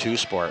probably her 2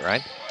 sport,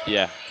 right?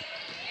 Yeah.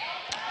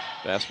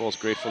 Basketball's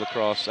great for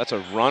lacrosse. That's a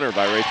runner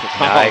by Rachel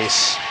Collins.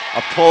 Nice.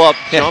 A pull-up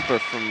jumper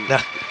from.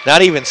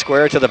 Not even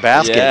square to the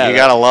basket. Yeah, you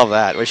gotta love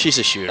that. Well, she's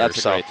a shooter.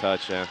 That's a great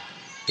touch. Yeah.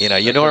 You know,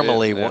 you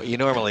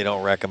normally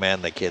don't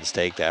recommend the kids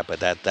take that, but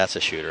that's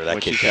a shooter.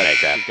 That kid can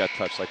make that. She's got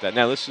touch like that.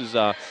 Now this is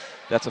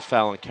that's a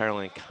foul on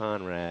Caroline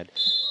Conrad.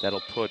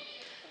 That'll put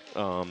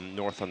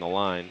North on the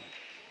line.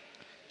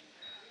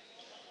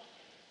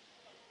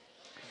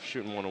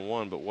 Shooting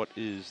 1-on-1, but what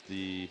is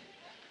the?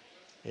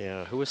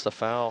 Yeah, who was the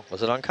foul?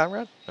 Was it on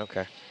Conrad?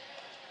 Okay.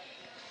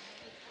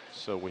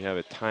 So we have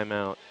a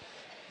timeout.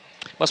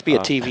 Must be a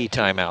TV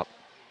timeout.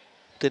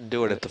 Didn't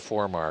do it at the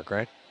 4 mark,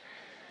 right?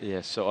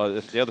 Yeah, so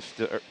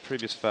the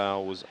previous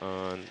foul was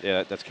on,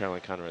 that's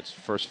Caroline Conrad's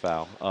first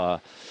foul.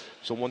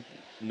 So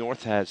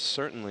North has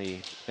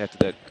certainly, after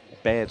that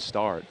bad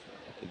start,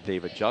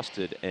 they've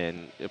adjusted,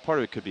 and part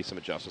of it could be some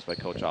adjustments by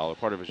Coach Oliver.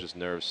 Part of it is just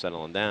nerves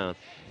settling down.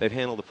 They've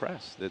handled the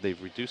press.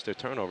 They've reduced their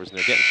turnovers, and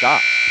they're getting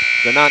shots.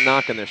 They're not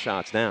knocking their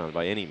shots down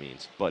by any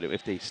means, but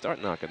if they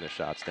start knocking their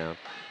shots down,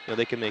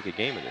 they can make a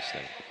game of this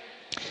thing.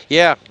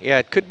 Yeah,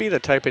 it could be the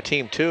type of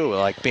team too,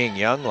 like being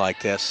young like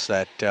this,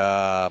 that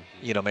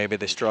maybe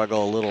they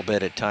struggle a little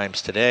bit at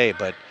times today,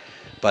 but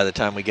by the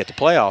time we get to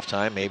playoff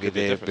time, maybe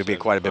they would be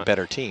quite a bit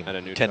better team. At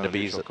a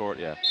neutral court,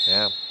 yeah.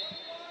 Yeah.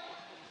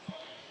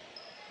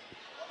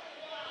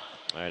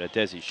 All right,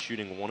 Adesi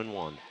shooting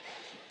 1-1.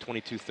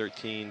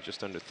 22-13,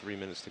 just under 3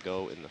 minutes to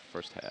go in the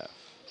first half.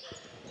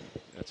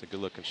 That's a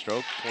good-looking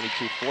stroke.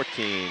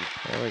 22-14.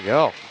 There we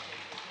go.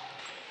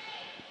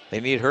 They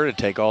need her to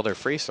take all their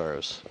free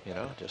throws.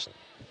 Just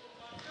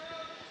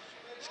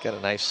it's got a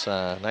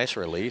nice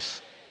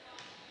release.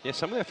 Yeah,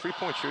 some of their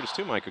three-point shooters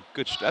too, Mike.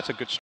 That's a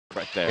good stroke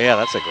right there. Yeah,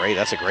 that's a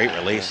great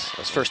release.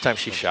 That's the first time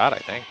she shot, I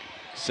think.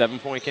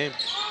 7-point game.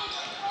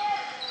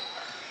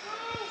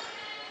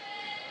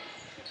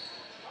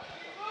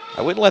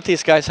 I wouldn't let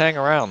these guys hang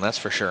around, that's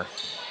for sure.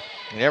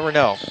 You never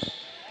know.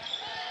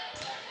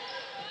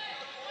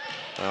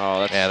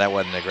 Oh, that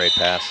wasn't a great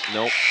pass.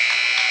 Nope.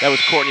 That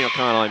was Courtney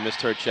O'Connell. I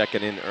missed her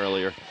checking in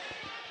earlier.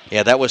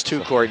 Yeah, that was too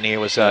Courtney. It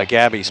was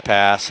Gabby's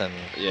pass, and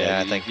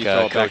I think you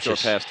throw a backdoor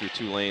pass through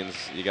 2 lanes.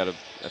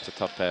 That's a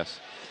tough pass.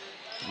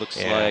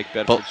 Looks like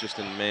Bedford's just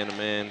in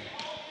man-to-man.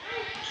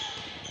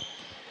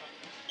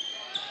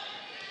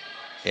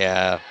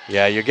 Yeah,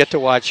 you get to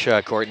watch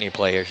Courtney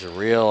play here. She's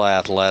real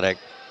athletic.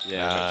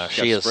 Yeah,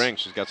 she's got spring.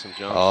 She's got some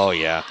jumps. Oh,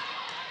 yeah.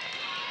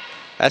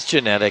 That's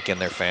genetic in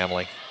their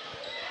family.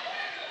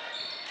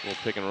 A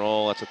little pick and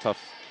roll. That's a tough.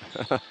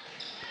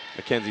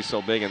 Mackenzie's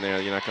so big in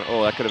there. You're not gonna.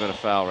 Oh, that could have been a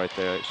foul right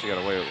there. She got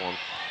away with one.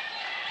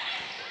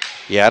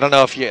 Yeah, I don't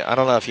know if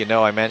you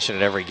know. I mention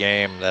it every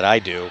game that I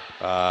do.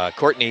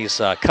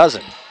 Courtney's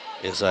cousin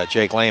is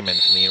Jake Lehman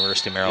from the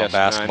University of Maryland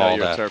basketball. I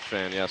know you're a Terp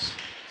fan. Yes.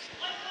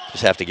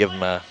 Just have to give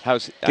him a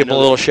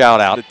little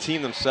shout out. The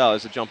team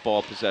themselves is a jump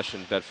ball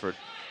possession. Bedford.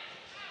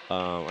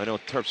 I know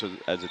Terps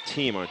as a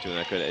team aren't doing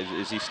that good.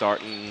 Is he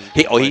starting?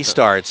 He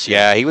starts.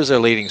 Yeah, he was their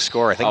leading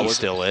scorer. I think he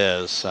still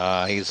is.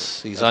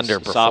 He's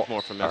underperformed.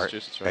 Sophomore from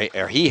Massachusetts, right?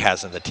 Or he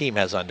hasn't. The team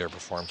has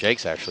underperformed.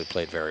 Jake's actually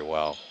played very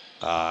well.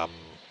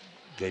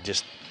 They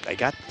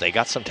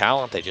got some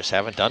talent. They just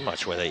haven't done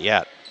much with it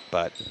yet.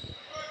 But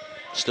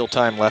still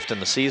time left in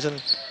the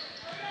season.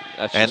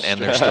 And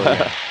they're still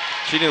young.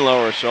 She didn't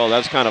lower her shoulder.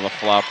 That's kind of a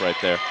flop right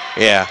there.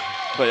 Yeah.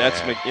 But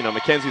that's, you know,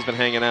 Mackenzie's been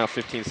hanging out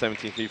 15,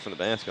 17 feet from the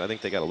basket. I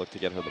think they got to look to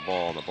get her the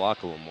ball on the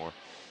block a little more.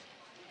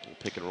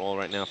 Pick and roll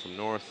right now from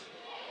North.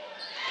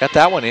 Got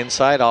that one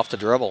inside off the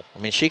dribble. I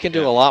mean, she can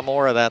do a lot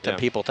more of that than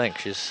people think.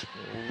 She's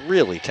a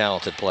really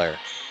talented player.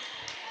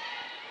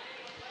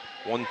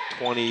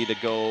 1:20 to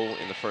go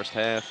in the first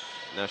half.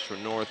 Nashua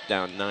North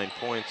down 9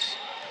 points.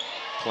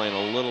 Playing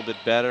a little bit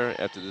better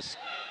after this.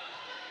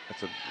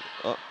 That's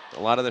a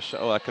lot of the show.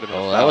 Oh, that could have been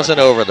a foul. That wasn't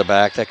over the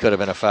back. That could have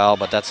been a foul,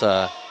 but that's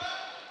a.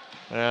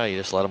 Well, you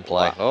just let them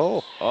play.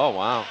 Wow. Oh,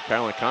 wow.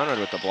 Carolyn Conrad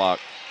with the block.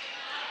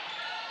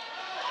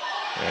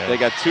 Yeah. They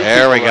got two.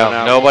 There we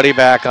go. Nobody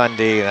back on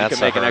D. That's you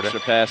can make an extra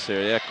pass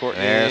here. Yeah,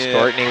 Courtney. There's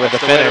Courtney with the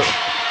finish.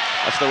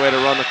 That's the way to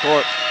run the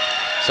court.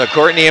 So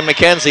Courtney and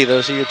Mackenzie,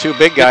 those are your two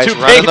big guys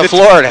running the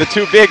floor. The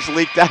two bigs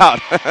leaked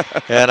out.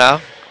 You know,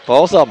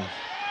 both of them.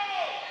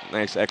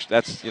 Nice extra.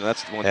 That's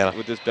that's the one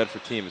with this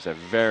Bedford team is they're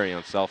very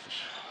unselfish.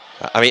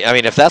 I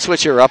mean, if that's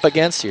what you're up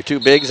against, your two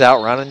bigs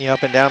out running you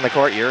up and down the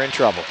court, you're in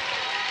trouble.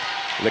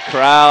 The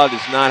crowd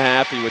is not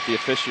happy with the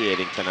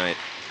officiating tonight.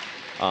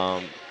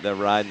 They're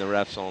riding the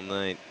refs all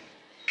night,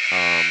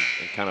 and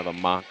kind of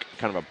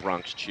a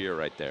Bronx cheer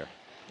right there.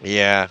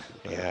 Yeah.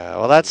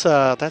 Well,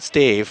 that's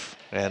Dave,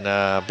 and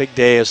Big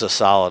Dave is a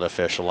solid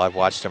official. I've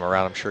watched him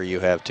around. I'm sure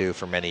you have too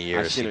for many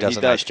years. He does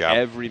a nice job.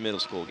 Every middle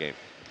school game,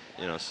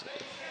 you know,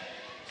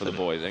 for the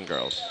boys and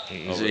girls.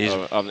 He's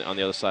on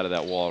the other side of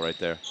that wall right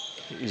there.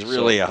 He's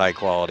really a high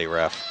quality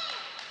ref.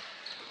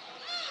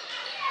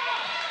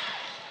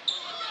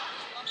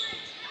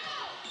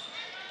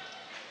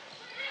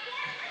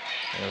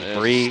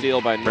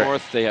 Steal by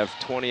North. They have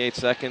 28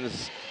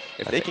 seconds.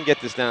 If they can get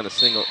this down to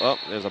single,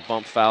 there's a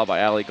bump foul by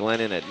Allie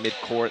Glennon at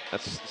midcourt.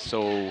 That's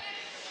so.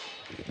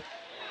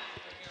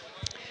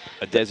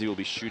 Adesi will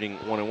be shooting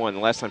 1-on-1. The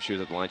last time she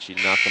was at the line, she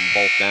knocked them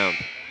both down.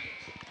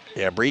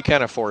 Yeah, Bree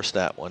kind of forced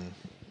that one,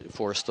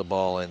 forced the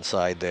ball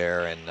inside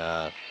there,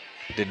 and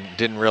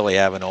didn't really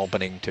have an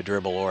opening to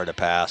dribble or to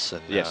pass.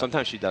 And yeah,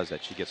 sometimes she does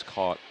that. She gets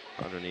caught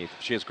underneath.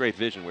 She has great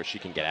vision where she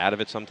can get out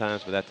of it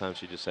sometimes, but that time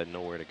she just had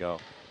nowhere to go.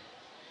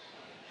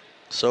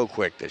 So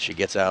quick that she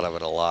gets out of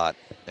it a lot,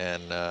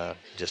 and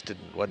just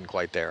wasn't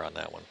quite there on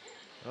that one.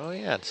 Oh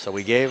yeah, so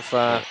we gave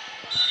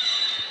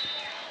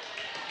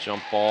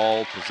jump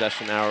ball,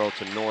 possession arrow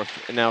to North.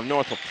 And now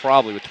North will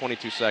probably, with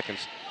 22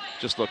 seconds,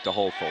 just look to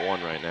hold for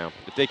one right now.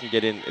 If they can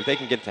get in, if they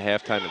can get to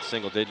halftime in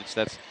single digits,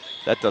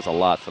 that does a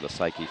lot for the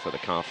psyche, for the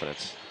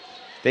confidence.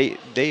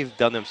 They've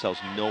done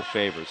themselves no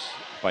favors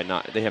by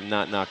they have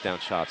not knocked down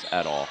shots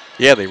at all.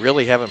 Yeah, they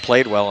really haven't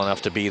played well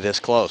enough to be this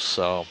close.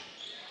 So.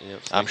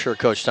 Yep, I'm sure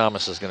Coach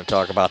Thomas is going to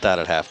talk about that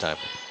at halftime.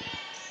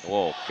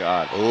 Whoa,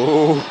 God.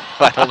 Ooh,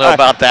 I don't know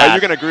about that. Are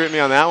you going to agree with me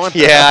on that one?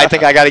 Yeah, I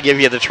think I got to give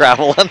you the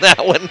travel on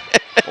that one.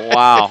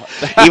 Wow.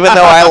 Even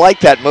though I like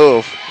that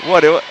move.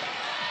 What?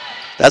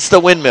 That's the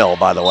windmill,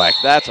 by the way.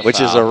 That's a which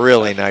foul. is a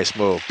really nice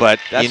move, but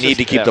you need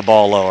to keep the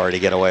ball lower to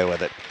get away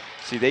with it.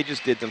 See, they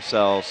just did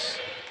themselves.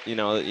 You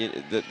know,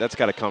 that's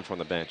got to come from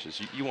the benches.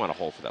 You want to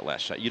hold for that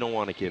last shot. You don't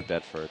want to give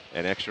Bedford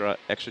an extra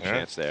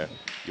chance there.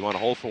 You want to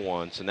hold for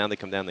one. So now they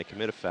come down, they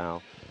commit a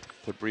foul,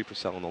 put Bree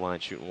Purcell on the line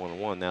shooting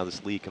 1-on-1. Now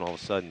this lead can all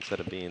of a sudden, instead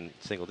of being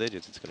single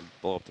digits, it's going to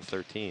blow up to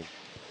 13.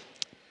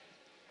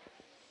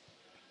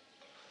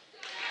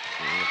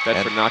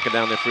 Bedford knocking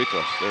down their free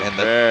throws. They're a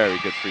very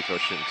good free throw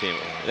shooting team.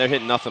 They're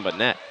hitting nothing but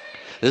net.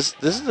 This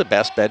is the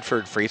best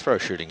Bedford free throw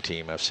shooting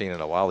team I've seen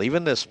in a while.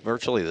 Even this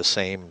virtually the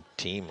same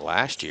team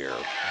last year.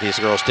 These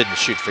girls didn't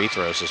shoot free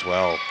throws as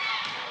well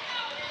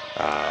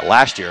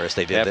last year as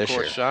they did this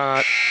year.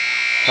 Shot.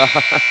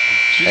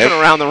 She's been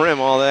around the rim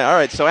all day. All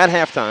right, so at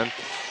halftime,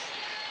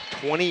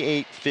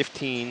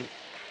 28-15,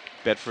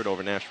 Bedford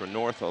over Nashua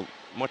North. A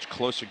much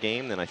closer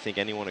game than I think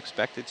anyone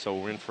expected. So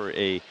we're in for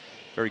a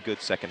very good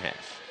second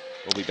half.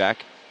 We'll be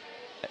back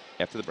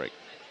after the break.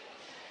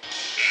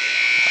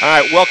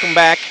 All right, welcome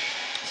back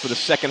for the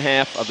second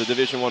half of the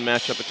Division I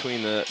matchup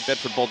between the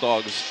Bedford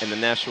Bulldogs and the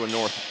Nashua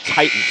North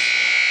Titans.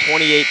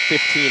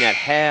 28-15 at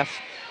half.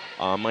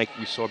 Mike,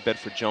 we saw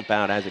Bedford jump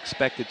out as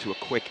expected to a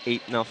quick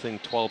 8-0,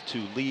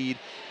 12-2 lead.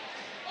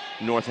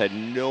 North had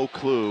no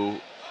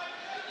clue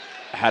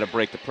how to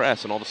break the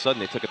press, and all of a sudden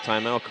they took a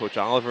timeout. Coach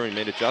Oliver, he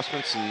made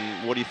adjustments.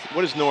 And what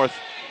does North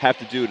have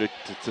to do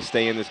to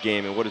stay in this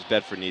game, and what does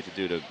Bedford need to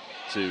do to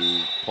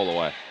pull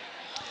away?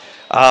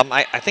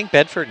 I think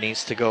Bedford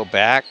needs to go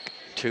back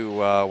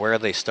to where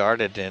they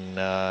started and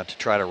to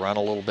try to run a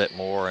little bit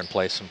more and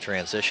play some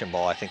transition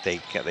ball. I think they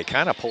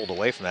kind of pulled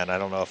away from that. And I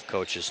don't know if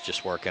Coach is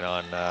just working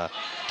on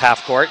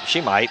half court.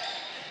 She might.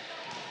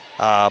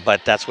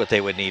 But that's what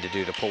they would need to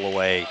do to pull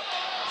away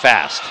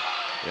fast.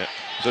 Yeah.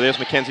 So there's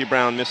Mackenzie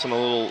Brown missing a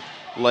little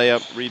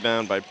layup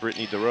rebound by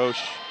Brittany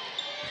DeRoche.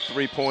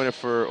 Three-pointer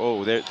for,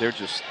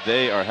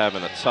 they are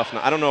having a tough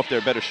night. I don't know if they're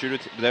a better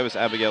shooter. But that was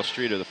Abigail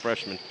Streeter, the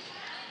freshman,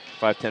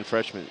 5'10"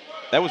 freshman.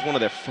 That was one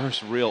of their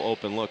first real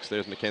open looks.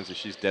 There's Mackenzie.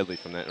 She's deadly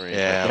from that range.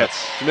 Yeah.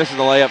 She misses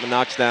the layup and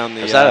knocks down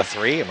the. Is that a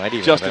three? It might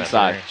even just have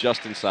inside, been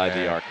just inside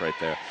the arc right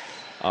there.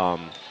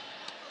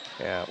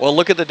 Yeah, well,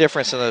 look at the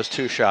difference in those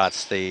two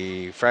shots.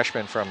 The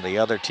freshman from the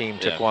other team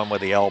took one with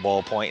the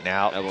elbow pointing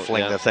out, and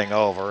fling the thing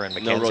over, and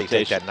Mackenzie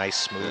took that nice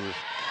smooth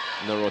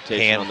no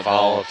rotation hand on the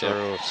follow ball.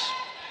 through.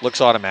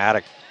 Looks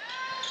automatic.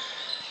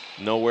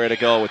 Nowhere to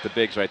go with the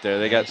bigs right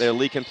there. They're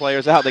leaking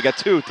players out. They got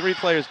 2, 3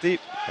 players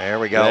deep. There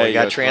we go. We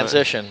got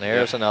transition.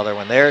 There's another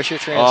one. There's your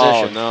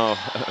transition. Oh,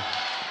 no.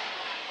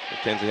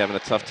 Mackenzie having a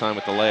tough time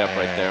with the layup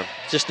right there.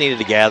 Just needed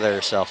to gather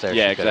herself there.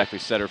 Yeah, exactly.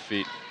 Set her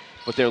feet.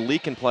 But they're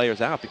leaking players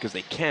out because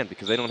they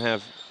don't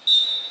have.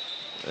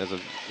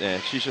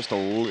 She's just a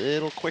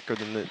little quicker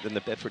than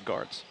the Bedford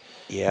guards.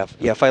 Yeah.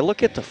 If I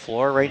look at the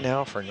floor right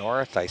now for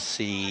North, I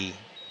see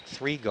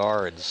 3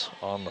 guards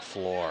on the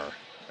floor,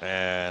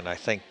 and I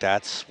think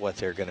that's what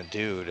they're going to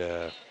do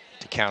to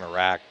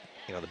counteract,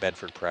 the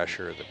Bedford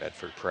pressure, the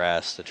Bedford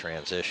press, the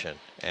transition,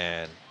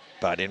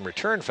 but in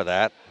return for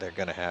that, they're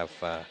going to have.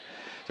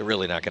 They're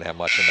really not going to have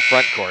much in the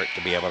front court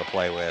to be able to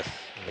play with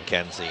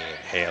Mackenzie and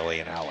Haley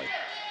and Allie.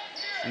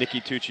 Nikki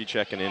Tucci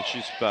checking in.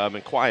 She's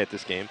been quiet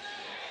this game,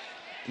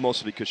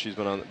 mostly because she's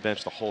been on the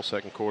bench the whole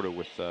second quarter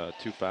with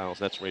 2 fouls.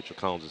 That's Rachel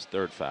Collins'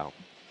 3rd foul.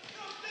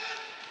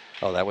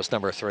 Oh, that was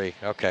number 3.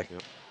 Okay.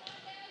 Yep.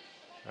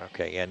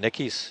 Okay.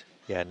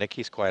 Yeah,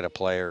 Nikki's quite a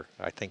player.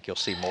 I think you'll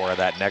see more of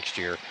that next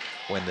year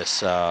when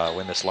this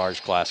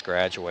large class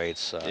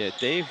graduates. Yeah,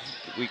 Dave.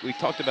 We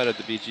talked about it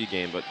at the BG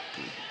game, but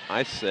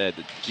I said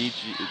that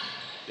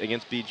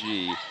against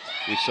BG,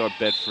 we saw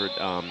Bedford.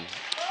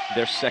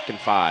 Their second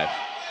 5,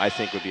 I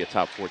think, would be a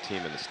top 4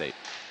 team in the state.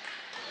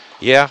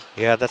 Yeah,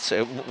 that's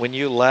when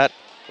you let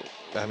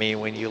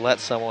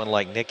someone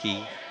like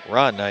Nikki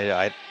run.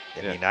 I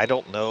mean, I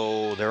don't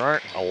know. There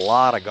aren't a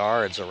lot of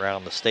guards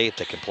around the state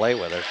that can play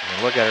with her. I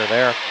mean, look at her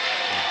there.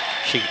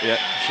 She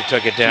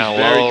took it down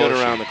low. Very good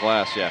around the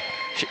glass. Yeah.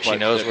 She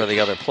knows where the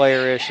other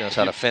player is. She knows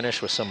how to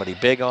finish with somebody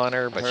big on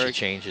her, but she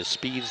changes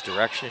speeds,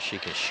 directions. She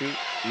can shoot.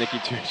 Nikki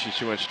too.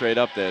 She went straight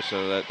up there,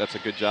 so that's a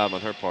good job on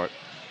her part.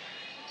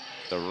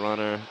 The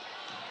runner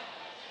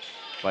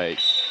by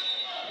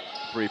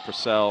Bree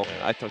Purcell.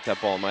 Yeah. I thought that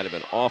ball might have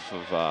been off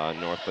of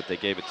North, but they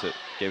gave it to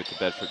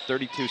Bedford.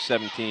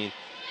 32-17,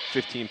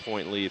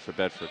 15-point lead for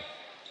Bedford.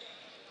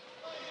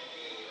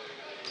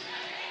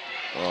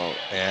 Oh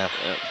yeah,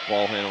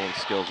 ball handling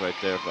skills right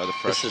there by the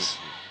freshman.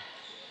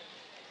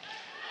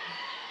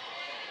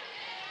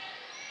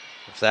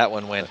 If that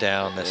one went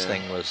down, this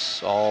thing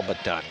was all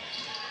but done.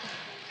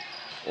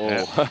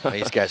 Oh.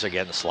 These guys are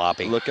getting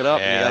sloppy. Look it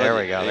up. Yeah, there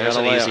we go. There's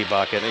an easy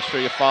bucket. Make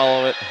sure you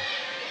follow it.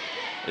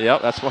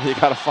 Yep, that's why you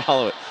got to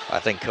follow it. I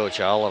think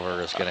Coach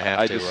Oliver is going to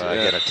have to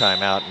get a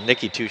timeout.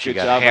 Nikki Tucci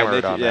got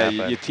hammered on that.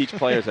 Yeah, you teach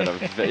players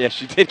yeah,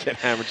 she did get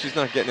hammered. She's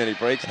not getting any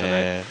breaks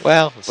tonight.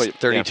 Well, it's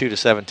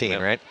 32-17,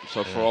 right?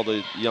 So for all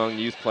the young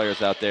youth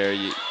players out there,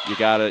 you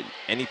got to,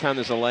 anytime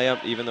there's a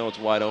layup, even though it's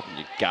wide open,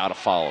 you got to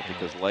follow it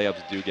because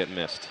layups do get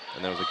missed.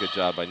 And that was a good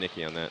job by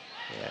Nikki on that.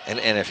 Yeah,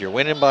 and if you're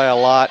winning by a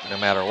lot, no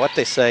matter what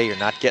they say, you're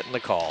not getting the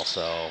call.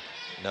 So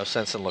no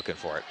sense in looking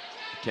for it.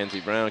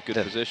 Mackenzie Brown, good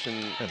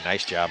position. A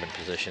nice job in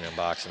position and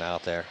boxing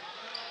out there.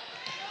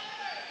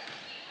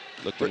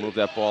 Look to move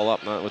that ball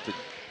up, not with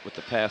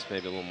the pass,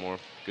 maybe a little more.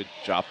 Good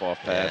drop-off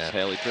pass. Yeah.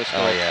 Haley Driscoll.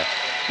 Oh, yeah.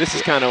 This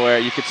is kind of where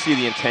you could see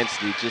the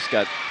intensity.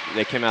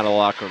 They came out of the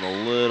locker room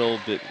a little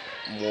bit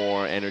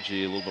more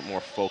energy, a little bit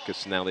more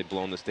focus. Now they've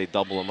blown this. They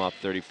double them up,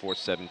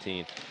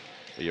 34-17.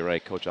 But you're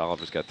right, Coach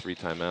Oliver's got 3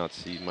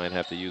 timeouts. He might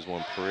have to use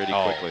one pretty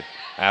quickly.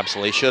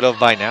 Absolutely. Should have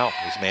by now.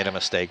 He's made a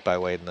mistake by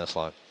waiting this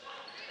long.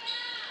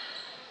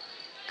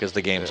 Because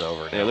the game's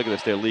over now. Yeah, look at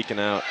this. They're leaking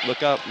out.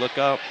 Look up, look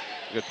up.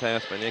 Good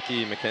pass by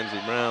Nikki. Mackenzie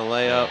Brown,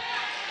 layup.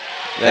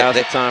 Now's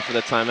the time for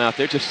the timeout.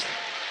 They're just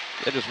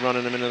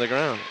running them into the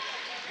ground.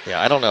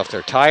 Yeah, I don't know if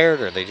they're tired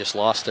or they just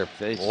lost their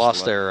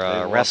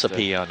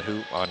recipe on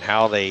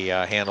how they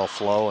handle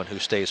flow and who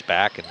stays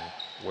back and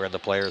where the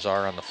players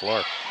are on the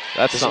floor.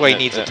 This is why he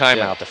needs a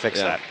timeout to fix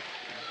that.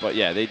 But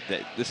yeah,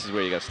 this is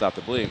where you got to stop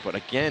the bleeding. But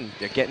again,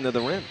 they're getting to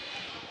the rim.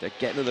 They're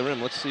getting to the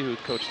rim. Let's see who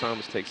Coach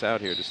Thomas takes out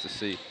here just to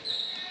see.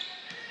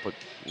 But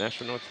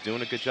Nashua North's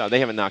doing a good job. They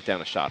haven't knocked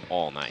down a shot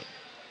all night.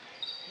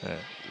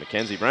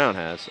 Mackenzie Brown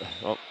has.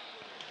 Oh.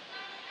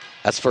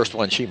 That's the first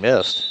one she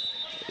missed.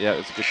 Yeah,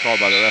 it's a good call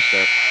by the ref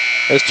there.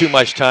 There's too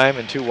much time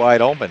and too wide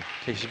open.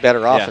 She's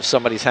better off if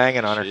somebody's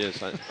hanging on her. She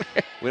is.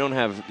 We don't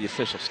have the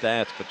official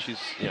stats, but she's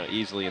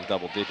easily in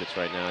double digits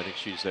right now. I think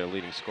she's their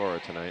leading scorer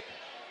tonight,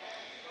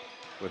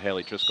 with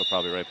Haley Driscoll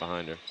probably right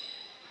behind her.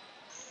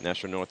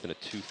 Nashua North in a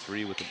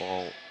 2-3 with the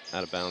ball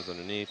out of bounds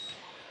underneath.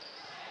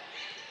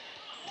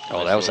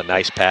 Oh, that was a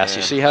nice pass.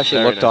 You see how she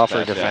looked off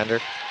her defender?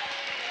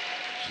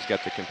 She's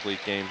got the complete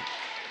game.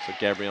 So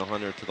Gabrielle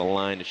Hunter to the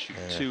line to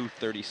shoot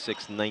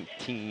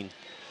 36-19.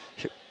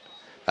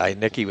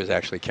 Nikki was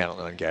actually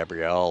counting on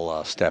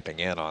Gabrielle stepping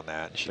in on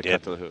that. She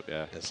did. To the hoop,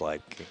 yeah. It's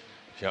like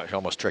she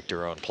almost tricked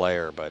her own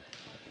player, but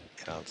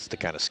it's the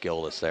kind of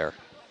skill that's there.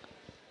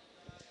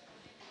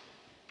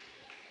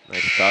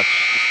 Nice touch.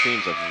 This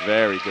team's a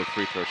very good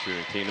free throw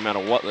shooting team. No matter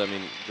what, I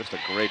mean, just a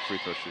great free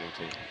throw shooting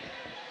team.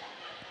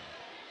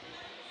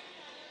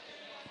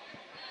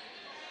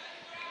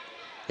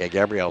 Yeah,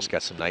 Gabrielle's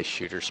got some nice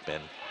shooter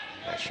spin.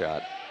 That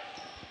shot.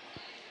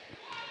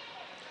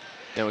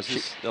 Now, is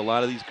this, a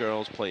lot of these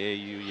girls play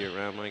AU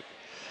year-round, Mike?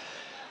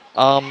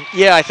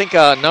 Yeah, I think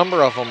a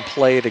number of them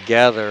play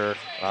together.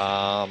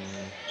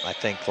 I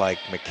think like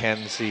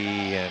Mackenzie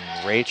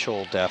and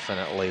Rachel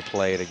definitely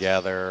play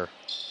together.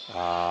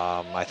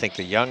 I think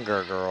the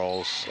younger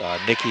girls,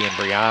 Nikki and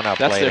Brianna,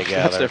 play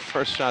together. That's their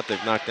first shot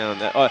they've knocked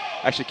down.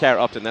 Actually,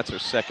 Kara Upton, that's her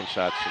second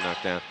shot she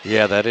knocked down.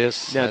 Yeah, that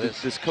is. Now,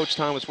 does Coach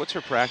Thomas, what's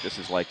her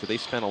practices like? Do they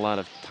spend a lot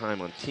of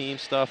time on team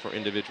stuff or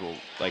individual?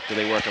 Like, do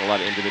they work on a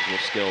lot of individual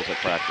skills at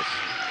practice?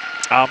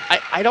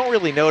 I don't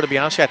really know, to be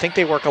honest with you. I think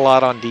they work a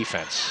lot on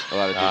defense. A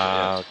lot of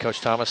defense, yeah.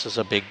 Coach Thomas is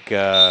a big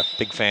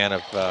fan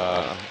of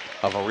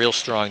a real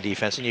strong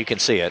defense, and you can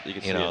see it. You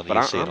can see it.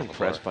 But I'm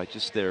impressed by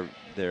just their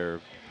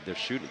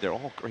shooting. They're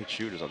all great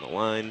shooters on the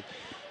line,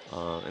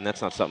 and that's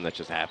not something that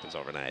just happens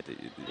overnight.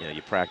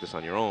 You practice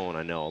on your own.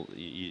 I know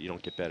you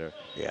don't get better.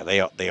 Yeah,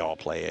 they all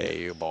play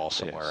AAU ball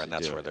somewhere, yes, and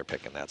that's where they're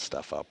picking that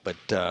stuff up. But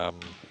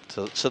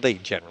so they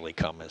generally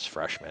come as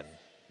freshmen,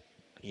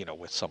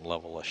 with some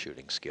level of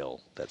shooting skill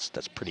that's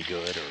pretty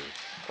good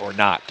or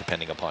not,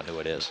 depending upon who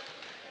it is.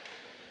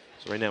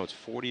 So right now it's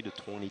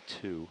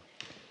 40-22,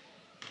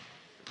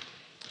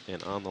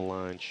 and on the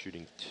line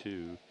shooting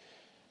 2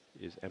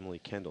 is Emily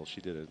Kendall. She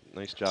did a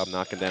nice job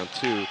knocking down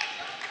 2.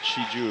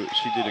 She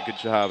did a good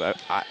job.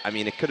 I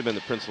mean, it could have been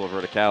the principle of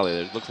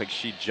verticality. It looks like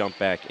she jumped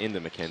back into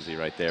Mackenzie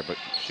right there, but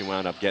she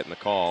wound up getting the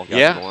call.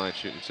 Got to the line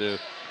shooting 2.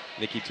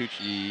 Nikki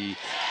Tucci.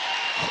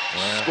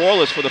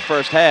 Scoreless for the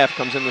first half,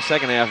 comes in the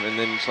second half, and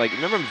then it's like,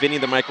 remember Vinny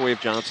the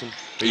Microwave Johnson?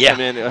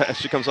 Yeah.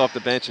 She comes off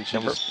the bench and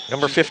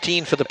number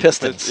 15 for the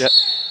Pistons. Yeah,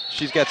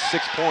 she's got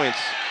 6 points.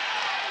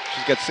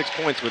 She's got 6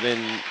 points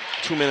within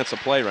 2 minutes of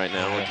play right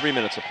now, or 3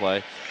 minutes of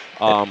play.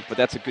 But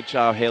that's a good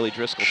job, Haley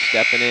Driscoll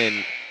stepping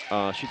in.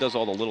 She does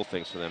all the little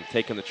things for them,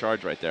 taking the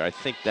charge right there. I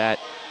think that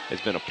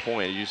has been a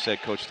point. You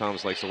said Coach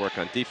Thomas likes to work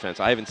on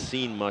defense. I haven't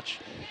seen much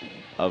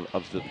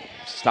of the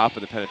stop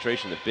of the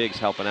penetration, the bigs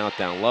helping out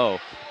down low.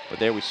 But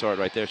there we saw it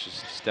right there. She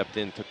stepped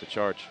in, took the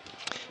charge.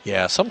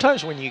 Yeah,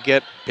 sometimes when you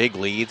get big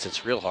leads,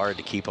 it's real hard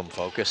to keep them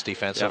focused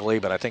defensively.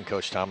 But I think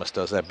Coach Thomas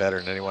does that better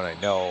than anyone I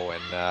know.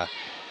 And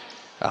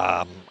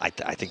I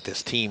think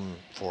this team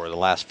for the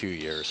last few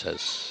years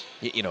has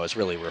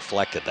really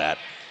reflected that.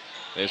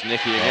 There's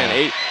Nikki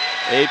again,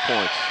 8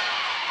 points.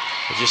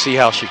 Did you see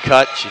how she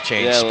cut? She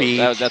changed speed.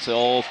 That's an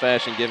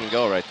old-fashioned give and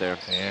go right there.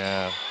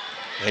 Yeah.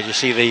 Did you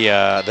see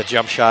the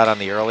jump shot on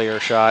the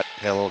earlier shot?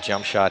 Got a little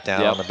jump shot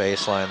down on the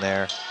baseline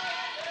there.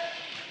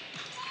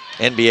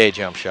 NBA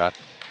jump shot.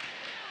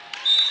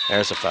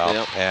 There's a foul.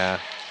 Yep. Yeah.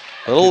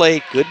 A little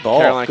late. Good ball.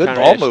 Caroline Good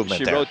Conrad, ball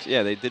movement there.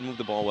 Yeah, they did move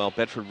the ball well.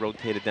 Bedford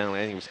rotated down.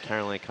 I think it was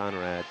Caroline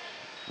Conrad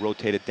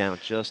rotated down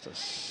just a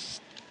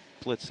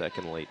split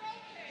second late.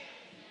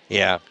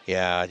 Yeah.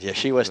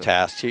 She was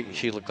tasked.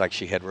 She looked like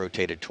she had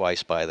rotated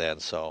twice by then.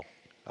 So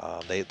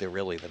they're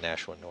really the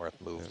Nashua North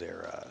moved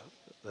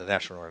the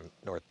Nashua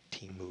North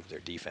team moved their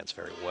defense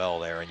very well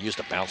there and used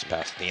a bounce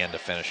pass at the end to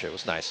finish it. It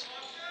was nice.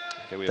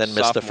 Okay, then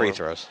missed the free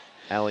throws.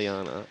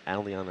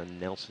 Aliana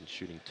Nelson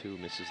shooting 2,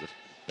 misses the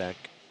back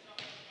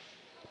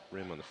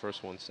rim on the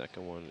first one.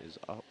 Second one is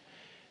up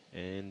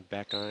and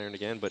back iron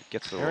again, but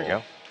gets the roll. There we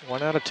go.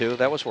 1 out of 2.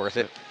 That was worth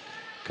it.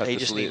 They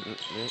just need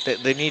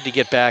they need to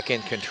get back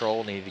in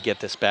control. Need to get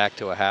this back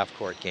to a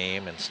half-court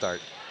game and start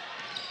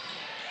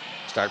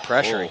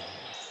pressuring.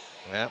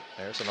 Oh. Yeah,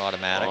 there's an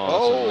automatic.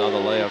 Oh,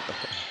 another layup.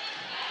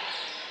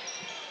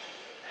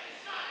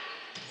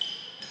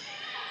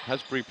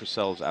 How's Bree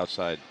Purcell's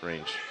outside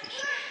range?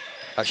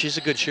 She's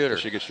a good shooter.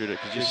 She's a good shooter.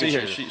 Because you see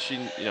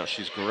her,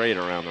 she's great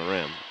around the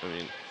rim. I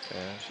mean,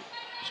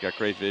 she's got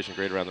great vision,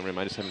 great around the rim.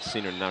 I just haven't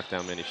seen her knock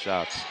down many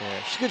shots.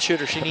 Yeah, she's a good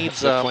shooter. She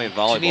needs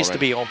to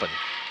be open.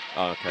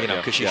 Oh, okay.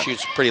 Because she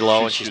shoots pretty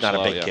low and she's not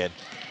a big kid.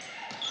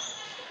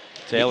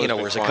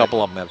 Whereas a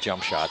couple of them have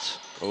jump shots.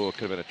 Oh, it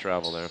could have been a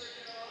travel there.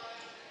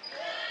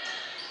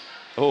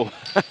 Oh,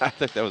 I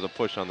think that was a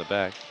push on the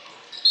back.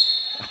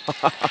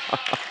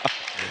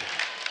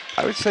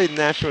 I would say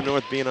Nashua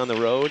North being on the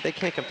road, they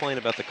can't complain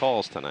about the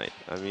calls tonight.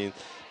 I mean,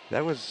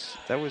 that was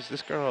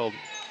this girl.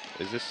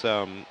 Is this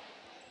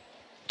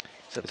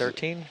Is it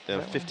 13?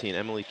 15.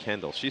 Emily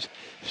Kendall. She's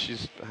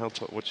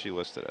what's she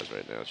listed as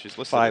right now? She's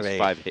listed 5'8".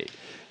 as 5'8".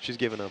 She's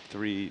given up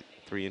 3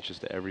 inches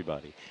to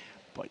everybody.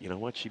 But you know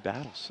what? She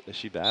battles.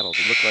 She battles.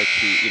 It looked like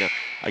she,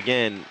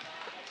 again,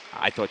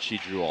 I thought she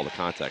drew all the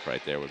contact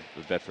right there with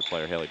the Bedford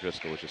player, Haley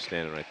Driscoll, was just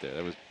standing right there.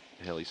 That was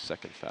Haley's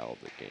second foul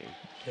of the game.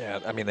 Yeah,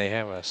 I mean, they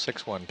have a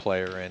 6'1"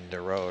 player in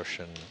DeRoche,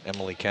 and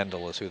Emily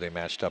Kendall is who they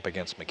matched up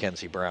against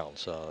Mackenzie Brown.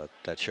 So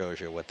that shows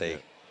you what they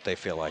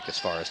feel like as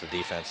far as the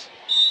defense.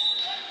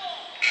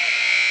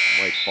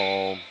 White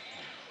ball.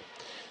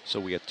 So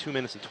we got 2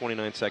 minutes and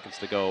 29 seconds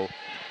to go.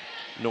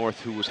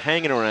 North, who was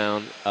hanging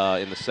around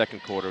in the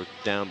second quarter,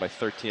 down by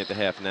 13 at the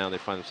half. Now they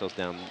find themselves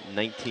down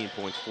 19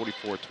 points,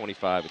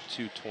 44-25, with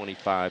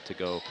 2:25 to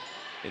go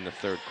in the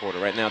third quarter.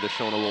 Right now they're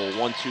showing a little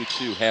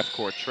 1-2-2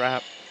 half-court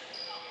trap.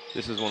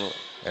 This is one of.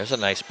 There's a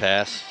nice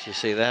pass. Did you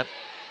see that?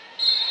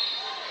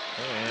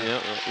 You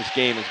know, this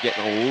game is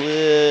getting a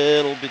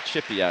little bit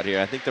chippy out here.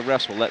 I think the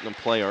refs were letting them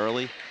play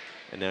early,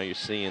 and now you're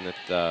seeing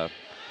that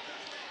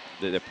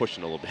they're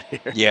pushing a little bit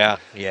here.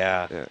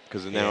 Yeah.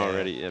 Because now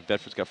already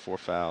Bedford's got 4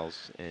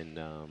 fouls, and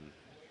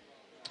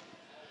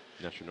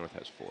Nashua North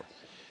has 4.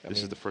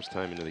 This is the first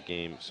time into the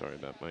game. Sorry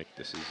about Mike.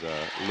 This is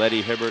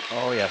Letty Hibbert.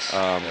 Oh, yes.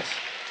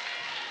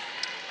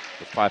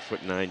 The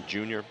 5'9"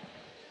 junior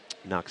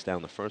knocks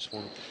down the first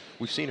one.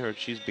 We've seen her.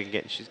 She's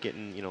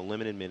getting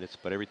limited minutes,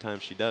 but every time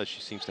she does,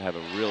 she seems to have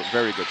a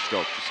very good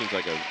stroke. She seems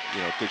like a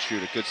good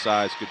shooter, good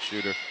size, good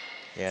shooter.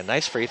 Yeah,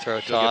 nice free throw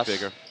She'll toss. get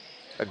bigger.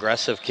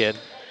 Aggressive kid.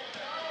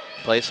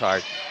 Plays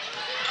hard.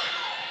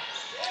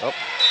 Oh,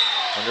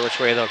 wonder which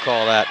way they'll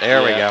call that.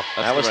 There we go.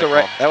 That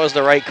was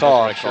the right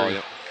call. I'm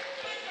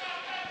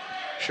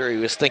sure he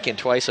was thinking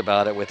twice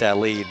about it with that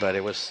lead, but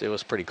it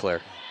was pretty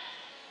clear.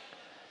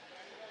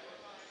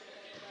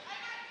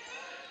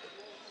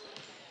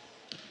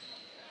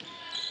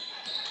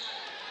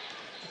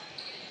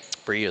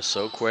 Bree is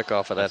so quick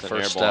off of that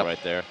first step.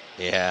 Right there.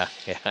 Yeah.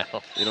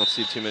 You don't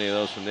see too many of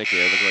those from Nikki.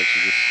 It looked like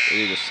she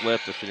either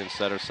slipped or she didn't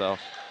set herself.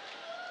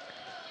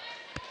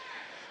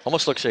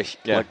 Almost looks like.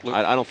 Yeah,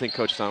 I don't think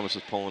Coach Thomas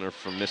was pulling her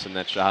from missing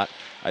that shot.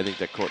 I think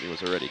that Courtney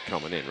was already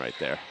coming in right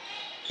there.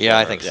 Yeah,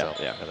 I think so.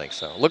 Yeah, I think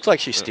so. Looked like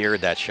she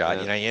steered that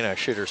shot. Yeah.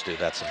 Shooters do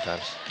that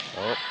sometimes.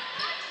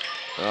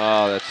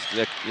 Oh,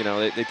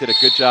 they did a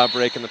good job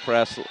breaking the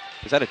press.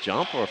 Is that a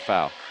jump or a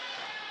foul?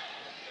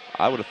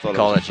 I would have thought it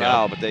was a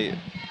foul, but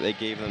they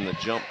gave them the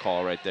jump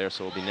call right there,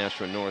 so it'll be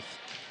Nashua North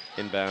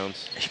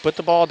inbounds. She put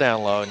the ball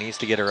down low, needs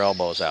to get her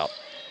elbows out.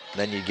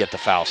 Then you get the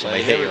foul, so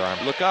they hit your arm.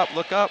 Look up.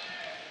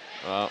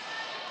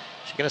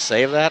 She gonna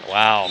save that?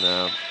 Wow.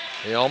 No.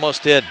 He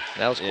almost did.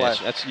 That was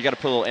quite. You got to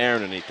put a little air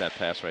underneath that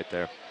pass right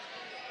there.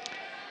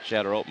 She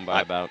had her open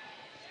by about.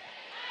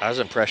 I was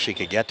impressed she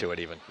could get to it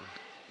even.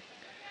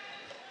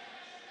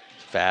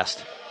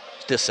 Fast.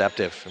 It's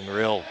deceptive and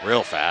real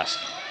fast.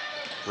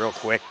 Real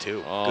quick,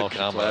 too. Oh, good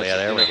combo. Yeah,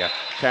 there we go.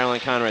 Caroline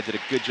Conrad did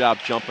a good job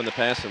jumping the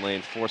passing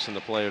lane, forcing the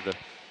player to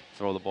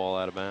throw the ball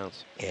out of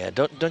bounds. Yeah,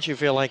 don't you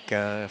feel like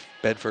if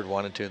Bedford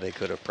wanted to, they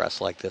could have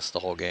pressed like this the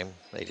whole game?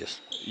 They've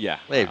just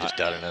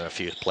done it in a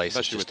few places.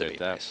 Especially just with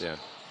that, nice. Yeah.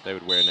 They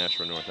would wear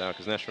Nashua North out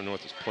because Nashua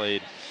North has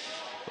played.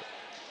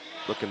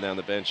 Looking down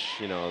the bench,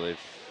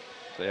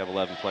 they have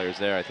 11 players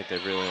there. I think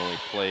they've really only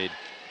played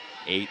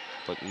 8,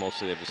 but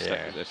mostly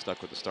they're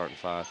stuck with the starting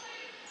 5.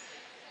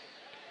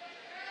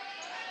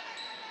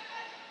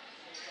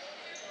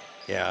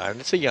 Yeah, and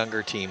it's a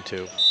younger team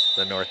too,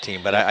 the North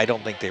team, but I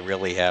don't think they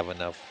really have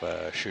enough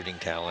shooting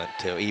talent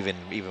to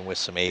even with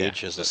some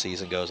age as the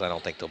season goes. I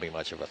don't think they'll be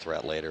much of a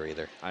threat later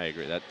either. I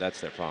agree.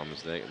 That's their problem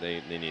is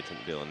they need to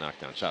be able to knock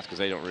down shots because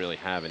they don't really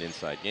have an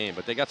inside game,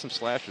 but they got some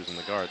slashers in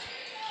the guards.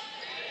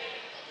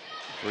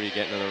 Bree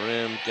getting to the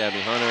rim, Gabby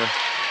Hunter.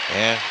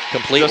 Yeah,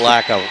 complete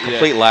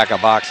lack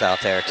of box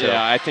out there too.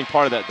 Yeah, I think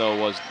part of that though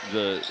was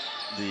the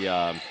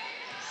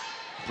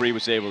Bree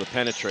was able to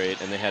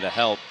penetrate and they had to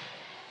help.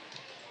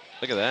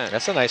 Look at that.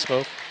 That's a nice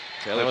move.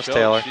 That was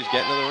Taylor. She's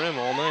getting to the rim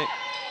all night.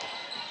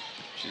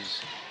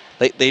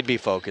 They'd be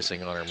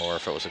focusing on her more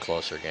if it was a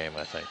closer game,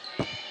 I think.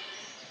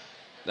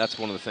 That's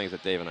one of the things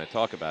that Dave and I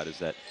talk about is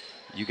that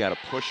you got to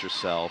push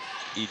yourself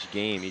each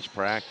game, each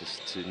practice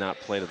to not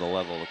play to the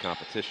level of the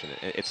competition.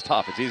 It's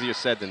tough. It's easier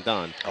said than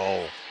done.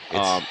 Oh,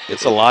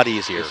 it's a lot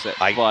easier.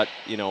 But,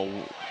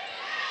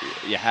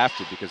 you have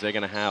to because they're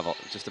going to have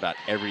just about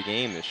every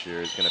game this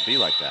year is going to be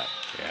like that.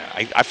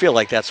 Yeah, I feel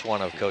like that's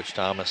one of Coach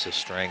Thomas's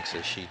strengths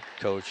is she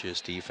coaches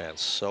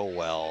defense so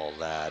well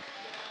that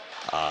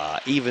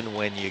even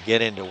when you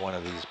get into one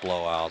of these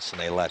blowouts and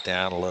they let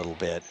down a little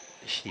bit,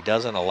 she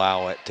doesn't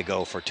allow it to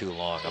go for too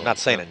long. I'm not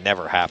saying it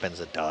never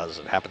happens. It does.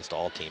 It happens to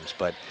all teams.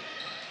 But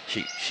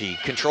she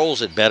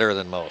controls it better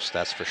than most,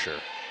 that's for sure.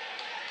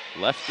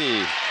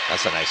 Lefty.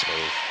 That's a nice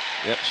move.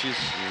 Yep, she's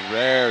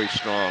very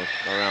strong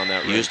around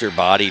that rim. Used her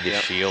body to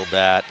shield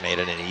that, made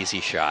it an easy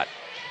shot.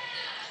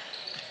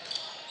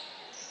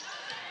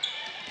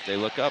 They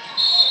look up.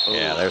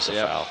 Yeah, there's a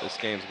foul. This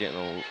game's getting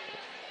a little.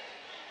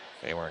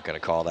 They weren't going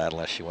to call that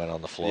unless she went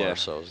on the floor,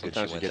 so it was good she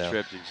went down. Sometimes you get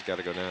tripped, you just got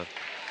to go down.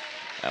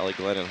 Allie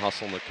Glennon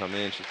hustling to come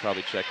in. She's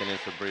probably checking in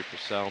for Bree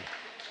Purcell.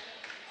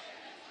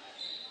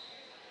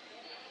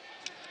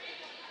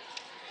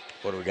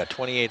 What do we got?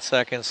 28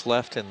 seconds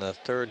left in the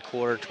third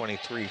quarter,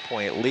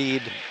 23-point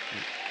lead.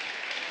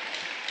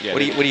 Yeah, what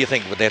do you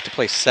think? Would they have to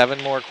play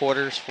 7 more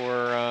quarters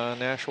for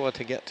Nashua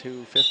to get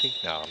to 50?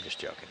 No, I'm just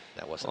joking.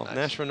 That wasn't nice.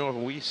 Nashua North,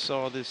 we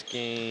saw this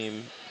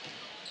game.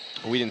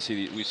 We didn't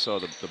see we saw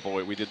the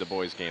boy. We did the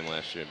boys game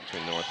last year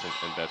between North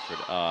and Bedford.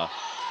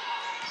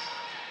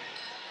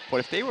 But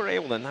if they were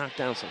able to knock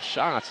down some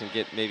shots and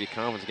get maybe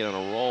confidence, get on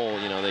a roll,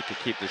 they could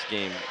keep this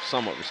game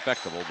somewhat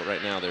respectable. But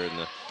right now they're in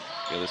the.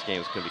 This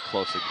game is going to be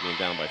close to being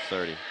down by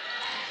 30.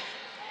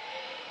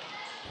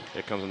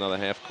 Here comes another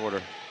half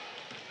quarter.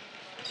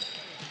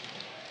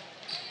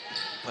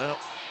 Well,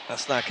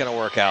 that's not going to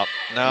work out.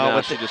 No,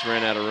 but she just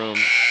ran out of room.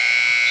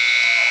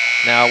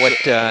 Now, what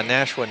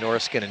Nashua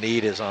North's going to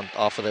need is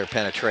off of their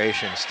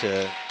penetrations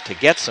to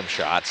get some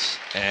shots.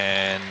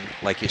 And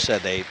like you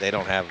said, they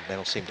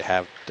don't seem to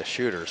have the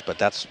shooters, but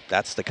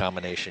that's the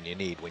combination you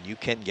need when you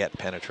can get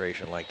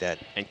penetration like that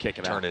and kick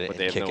it turn out. It but and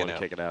they have kick no one it to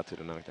out. kick it out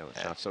to knock down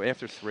the shot. So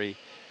after 3,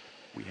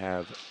 we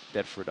have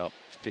Bedford up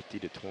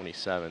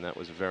 50-27. That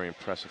was a very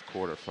impressive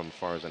quarter from as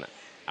far as an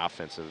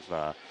offensive,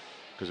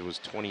 because it was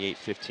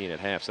 28-15 at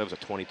half. So that was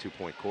a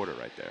 22-point quarter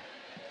right there.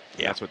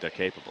 Yeah. That's what they're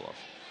capable of.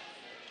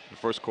 The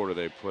first quarter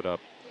they put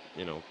up,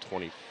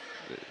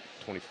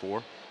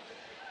 24.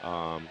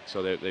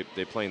 So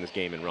they playing this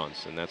game in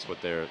runs, and that's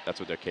what they're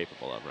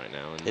capable of right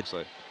now. And it's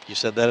like, you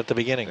said that at the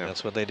beginning. Yeah.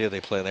 That's what they do.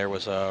 They play. There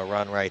was a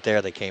run right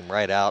there. They came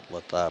right out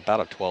with about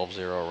a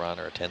 12-0 run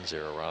or a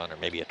 10-0 run or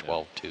maybe a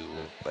 12-2. Yeah.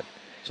 But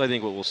so I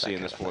think what we'll see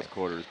in this fourth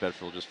quarter is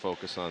Bedford will just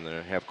focus on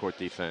their half-court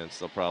defense.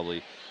 They'll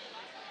probably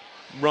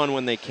run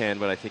when they can,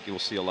 but I think you'll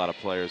see a lot of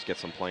players get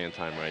some playing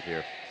time right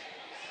here.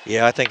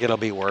 Yeah, I think it'll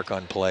be work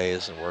on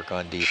plays and work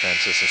on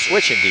defenses and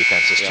switching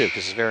defenses too,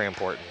 because it's very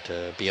important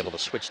to be able to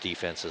switch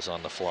defenses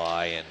on the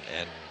fly.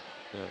 And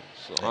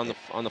so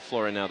on the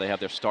floor right now, they have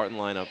their starting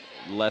lineup: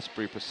 Les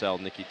Bree Purcell,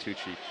 Nikki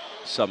Tucci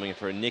subbing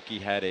for her. Nikki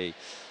had a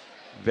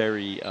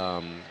very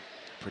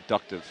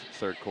productive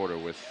third quarter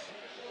with,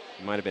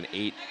 it might have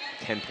been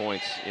 8-10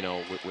 points,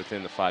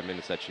 within the 5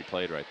 minutes that she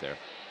played right there.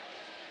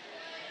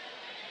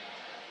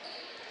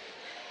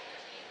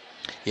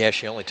 Yeah,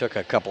 she only took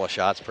a couple of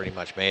shots, pretty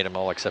much made them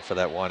all except for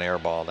that one air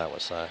ball. That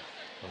was, I'm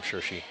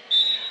sure she.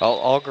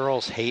 All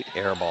girls hate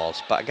air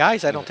balls, but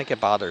guys, I don't think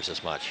it bothers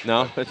as much.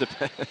 No, it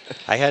depends.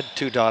 I had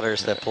 2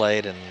 daughters that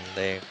played, and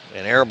an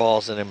air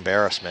ball's an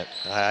embarrassment.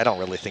 I don't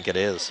really think it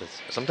is.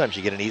 Sometimes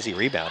you get an easy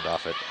rebound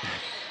off it.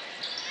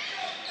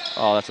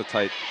 Oh, that's a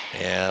tight.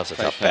 Yeah, that was a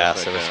tough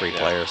pass. There were 3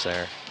 players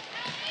there.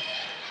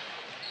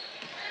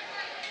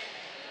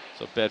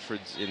 So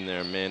Bedford's in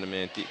their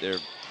man-to-man. Their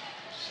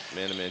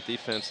man-to-man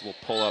defense, a little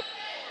pull-up.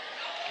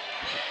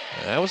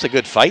 That was a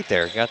good fight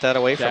there. Got that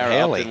away from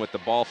Haley. Upton with the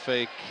ball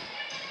fake.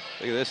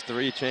 Look at this,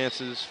 3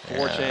 chances,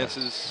 4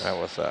 chances. That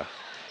was a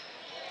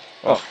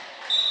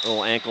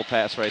little ankle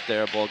pass right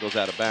there. Ball goes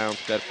out of bounds.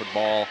 Bedford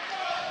ball.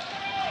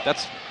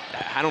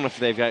 I don't know if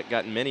they've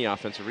gotten many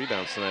offensive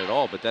rebounds tonight at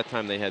all, but that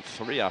time they had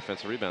 3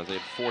 offensive rebounds. They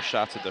had 4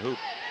 shots at the hoop.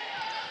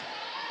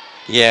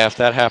 Yeah, if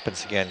that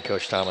happens again,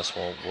 Coach Thomas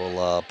will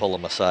pull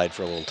them aside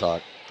for a little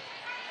talk.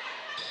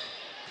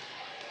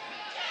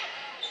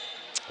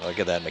 Look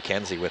at that,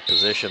 McKenzie with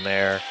position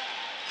there.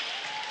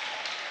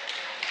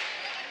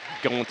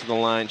 Going to the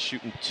line,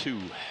 shooting 2.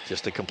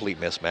 Just a complete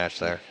mismatch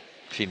there.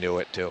 She knew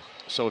it too.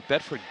 So if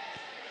Bedford,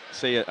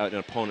 say an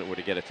opponent were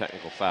to get a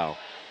technical foul,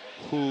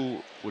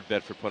 who would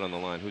Bedford put on the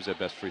line? Who's their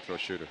best free throw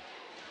shooter?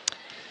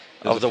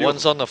 Of the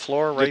ones on the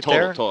floor right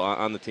there? Total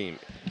on the team.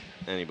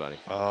 Anybody?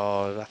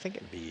 I think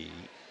it'd be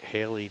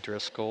Haley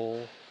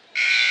Driscoll.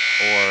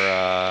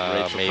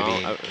 Or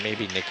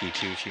maybe Nikki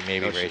Tucci,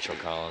 maybe Rachel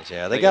Collins.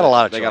 Yeah, they got a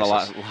lot of choices. Got a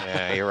lot.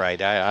 Yeah, you're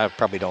right. I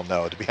probably don't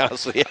know, to be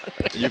honest with you.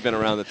 You've been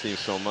around the team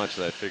so much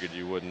that I figured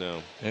you would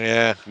know.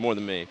 Yeah. More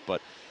than me,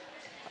 but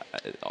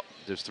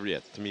there's 3.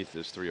 To me,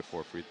 there's 3 or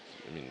 4 free.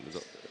 I mean,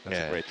 that's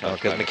a great touch.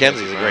 Because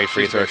McKenzie's a great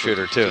free throw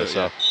shooter too.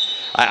 So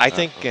I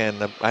think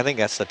I think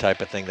that's the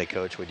type of thing the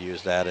coach would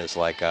use that as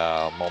like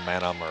a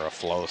momentum or a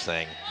flow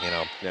thing,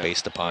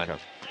 based upon.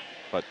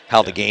 But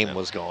how the game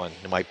was going.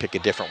 They might pick a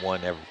different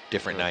one every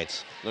different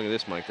nights. Look at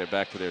this, Mike. They're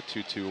back to their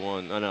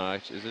 2-2-1. No,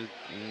 actually, is it?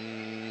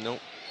 Nope.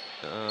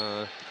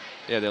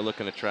 Yeah, they're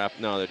looking to trap.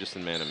 No, they're just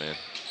in man-to-man.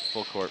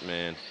 Full court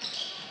man.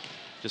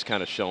 Just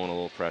kind of showing a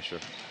little pressure.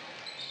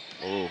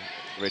 Oh,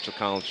 Rachel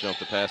Collins jumped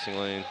the passing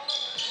lane.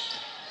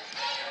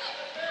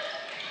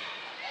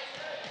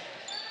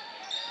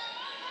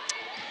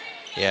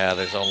 Yeah,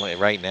 there's only,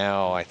 right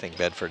now, I think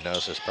Bedford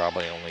knows there's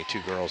probably only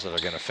 2 girls that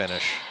are going to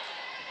finish.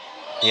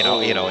 In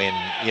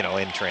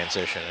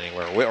transition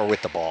anywhere, or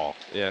with the ball.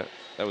 Yeah,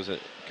 that was a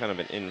kind of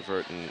an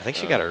invert. And I think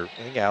she got her.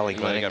 I think Allie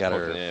Glennon got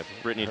her. Yeah,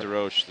 Brittany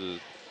DeRoche, the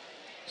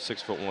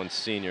 6'1"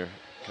 senior,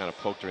 kind of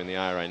poked her in the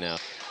eye right now.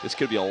 This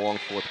could be a long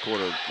fourth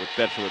quarter with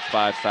Bedford with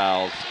 5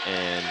 fouls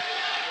and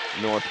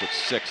North with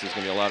 6. There's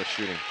going to be a lot of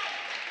shooting.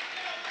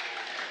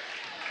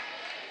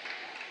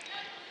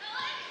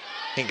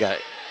 I think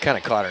kind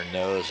of caught her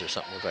nose or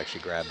something. Looked like she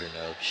grabbed her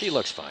nose. She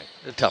looks fine.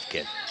 A tough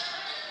kid.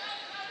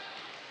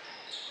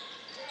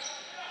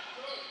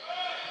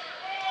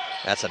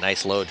 That's a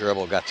nice low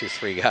dribble. Got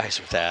 2-3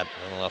 guys with that.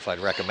 I don't know if I'd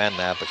recommend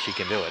that, but she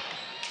can do it.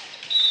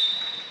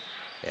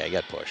 Yeah, he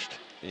got pushed.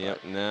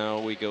 Yep, now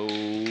we go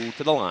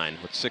to the line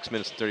with 6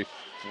 minutes and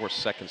 34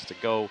 seconds to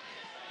go.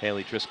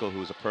 Haley Driscoll, who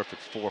is a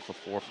perfect 4 for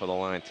 4 for the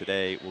line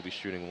today, will be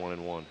shooting 1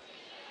 and 1.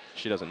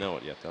 She doesn't know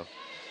it yet, though.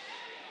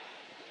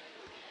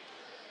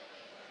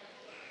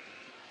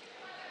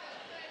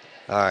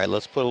 All right,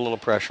 let's put a little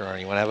pressure on her.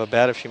 You want to have a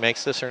bet if she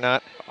makes this or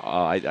not?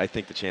 I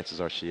think the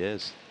chances are she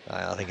is.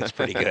 I think it's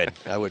pretty good.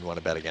 I wouldn't want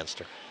to bet against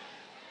her.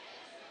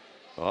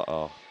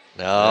 Uh-oh.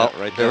 No,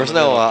 yeah, right there was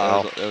no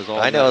uh-oh.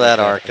 I know that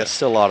arc. That's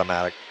still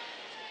automatic.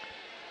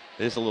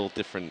 It is a little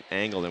different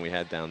angle than we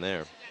had down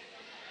there.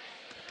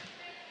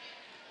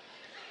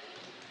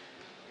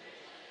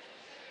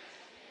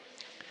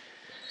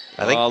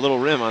 I think a little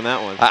rim on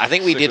that one. I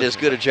think we did as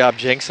good a job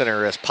jinxing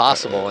her as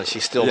possible, and she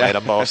still made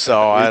them both.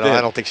 So I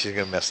don't think she's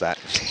going to miss that.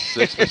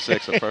 6 for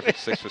 6, a perfect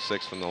 6 for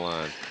 6 from the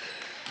line.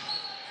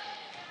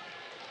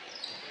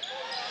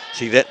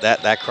 See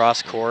that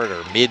cross court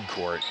or mid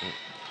court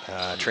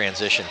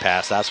transition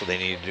pass. That's what they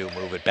need to do.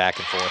 Move it back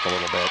and forth a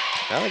little bit.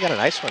 Now they got a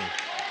nice one.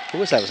 Who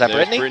was that? Was that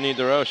Brittany? Brittany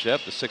DeRoche,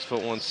 yep, the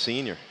 6'1"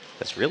 senior.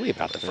 That's really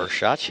about the first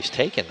shot she's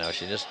taken, though.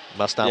 She just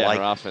must not like.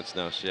 Yeah, her offense,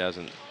 no, she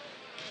hasn't.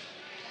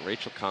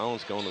 Rachel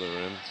Collins going to the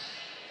rim.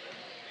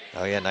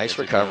 Oh, yeah, nice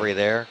recovery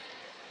there.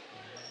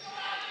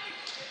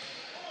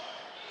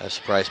 I was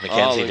surprised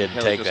Mackenzie didn't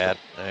take that.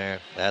 There,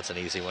 that's an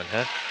easy one,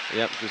 huh?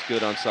 Yep, just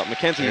good on something.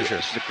 Mackenzie,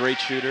 she's a great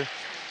shooter,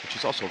 but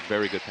she's also a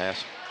very good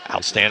passer.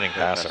 Outstanding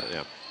passer.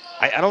 Yeah.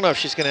 I don't know if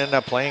she's going to end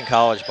up playing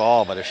college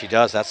ball, but if she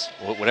does, that's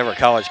whatever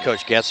college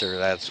coach gets her.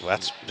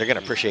 They're going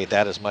to appreciate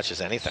that as much as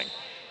anything.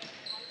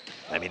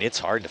 I mean, it's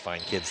hard to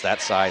find kids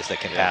that size that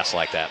can pass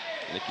like that.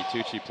 Nikki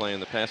Tucci playing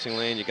the passing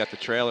lane. You got the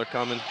trailer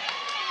coming.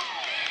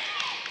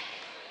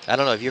 I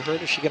don't know. Have you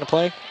heard? Is she going to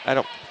play?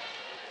 I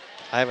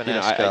haven't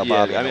asked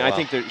Bobby. I mean, I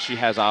think she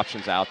has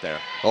options out there.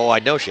 Oh, I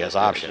know she has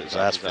options.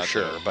 That's for out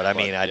sure. there. But I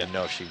mean, I didn't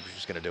know if she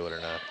was going to do it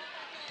or not.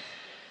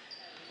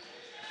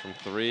 From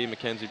 3,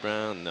 Mackenzie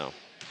Brown. No,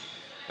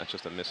 that's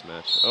just a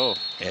mismatch. Oh,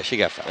 yeah, she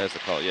got fouled. That's the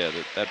call. Yeah,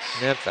 that's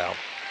that foul.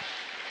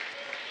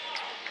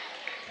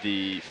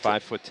 The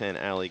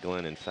 5'10" Allie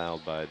Glennon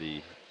fouled by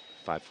the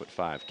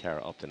 5'5"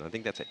 Kara Upton. I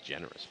think that's a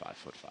generous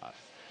 5'5".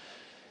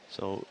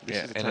 So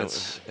this is and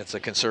it's a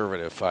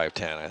conservative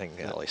 5'10". I think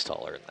Allie's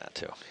taller than that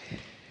too.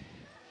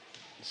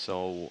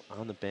 So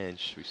on the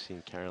bench, we've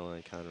seen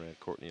Caroline Conrad,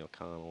 Courtney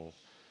O'Connell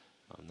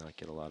not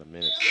get a lot of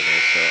minutes today.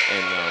 So,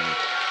 and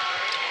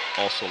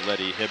also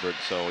Letty Hibbert.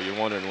 So you're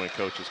wondering when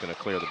coach is going to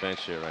clear the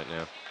bench here right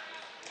now.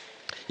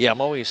 Yeah,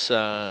 I'm always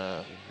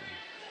a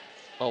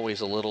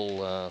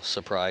little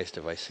surprised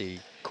if I see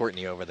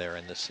Courtney over there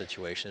in this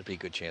situation. It'd be a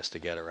good chance to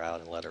get her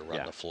out and let her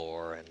run the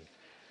floor. And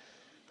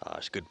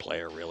she's a good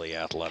player, really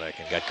athletic,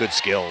 and got good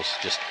skills.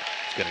 Just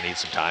going to need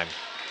some time.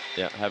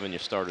 Yeah, having your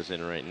starters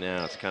in right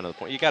now, it's kind of the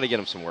point. You got to get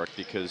them some work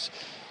because,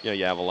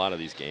 you have a lot of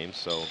these games.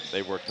 So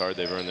they've worked hard,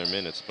 they've earned their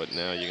minutes. But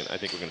now I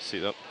think we're going to see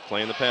them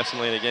playing the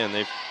passing lane again.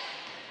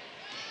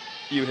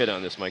 You hit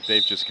on this, Mike.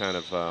 They've just kind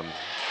of the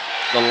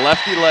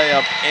lefty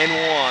layup and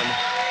one.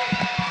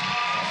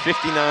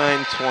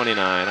 59-29.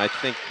 I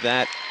think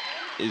that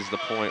is the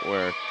point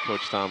where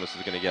Coach Thomas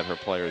is going to get her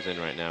players in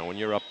right now. When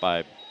you're up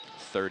by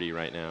 30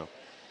 right now.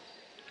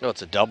 No,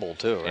 it's a double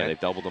too, right? Yeah, they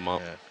doubled them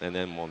up and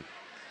then one.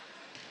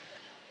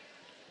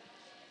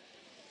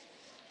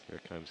 Here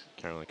comes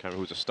Caroline Conrad,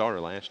 who was a starter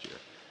last year.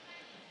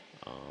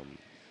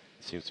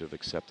 Seems to have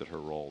accepted her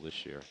role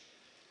this year.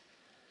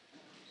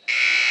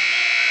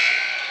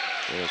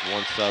 There's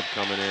one sub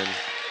coming in.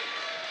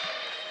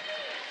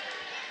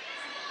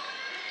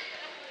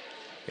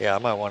 Yeah, I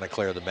might want to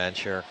clear the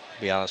bench here,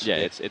 to be honest with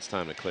you. Yeah, it's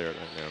time to clear it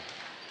right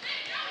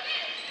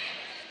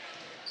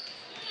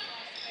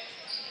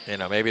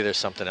now. Maybe there's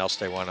something else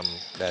they want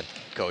that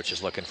coach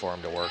is looking for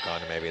him to work on,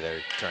 and maybe they're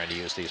trying to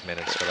use these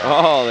minutes for that.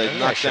 Oh, they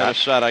knocked down a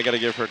shot. I got to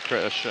give her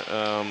credit.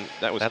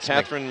 That was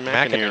Catherine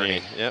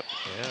McInerney. Yep.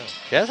 Yeah.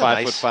 She has a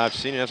 5'5"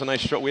 senior. Has a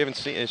nice stroke. We haven't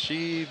seen.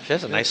 She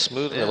has a nice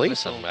smooth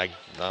release. I'm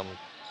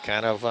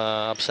kind of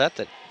upset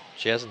that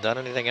she hasn't done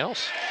anything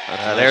else.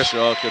 There's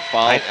stroke, good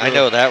follow. I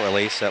know that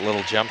release, that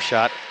little jump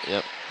shot.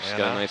 Yep. She's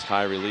got a nice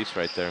high release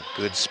right there.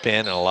 Good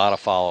spin and a lot of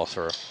follow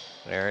through.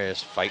 There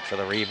is fight for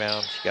the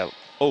rebound. She got.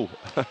 Oh.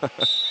 The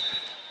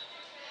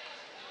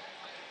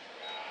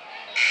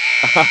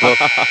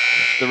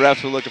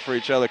refs were looking for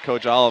each other.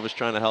 Coach Oliver's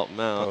trying to help them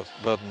out.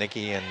 Both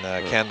Nikki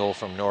and Kendall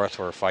from North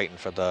were fighting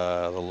for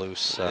the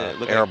loose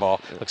air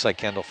ball. Looks like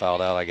Kendall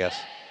fouled out, I guess.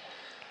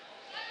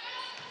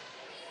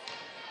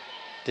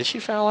 Did she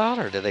foul out,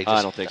 or did they just?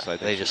 I don't think so.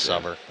 They just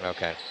sub her.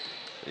 Okay.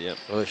 Yep.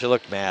 Well, she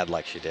looked mad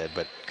like she did,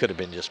 but could have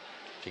been just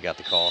she got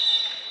the call.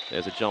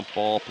 There's a jump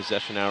ball,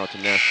 possession arrow to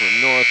Nashua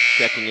North.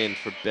 Checking in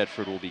for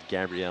Bedford will be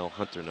Gabrielle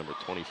Hunter, number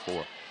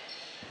 24.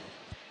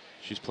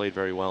 She's played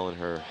very well in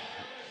her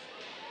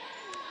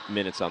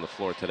minutes on the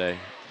floor today.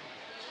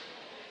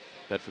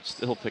 Bedford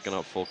still picking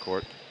up full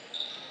court.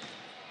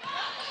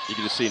 You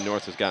can just see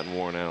North has gotten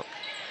worn out.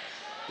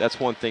 That's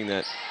one thing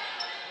that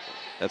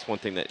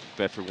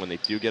Bedford, when they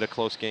do get a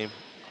close game,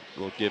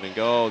 will give and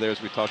go.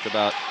 There's we talked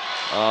about.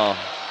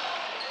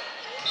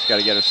 She's got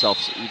to get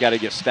herself. You got to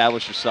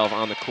establish yourself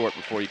on the court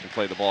before you can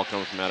play the ball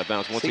coming from out of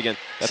bounds. Once again,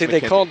 that's they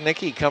called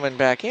Nikki coming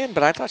back in,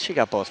 but I thought she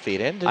got both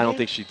feet in. I don't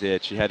think she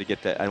did. She had to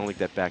get that. I don't think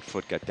that back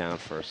foot got down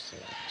first.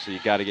 So you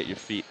got to get your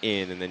feet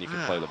in, and then you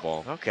can play the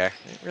ball. Okay.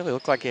 It really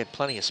looked like he had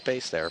plenty of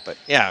space there, but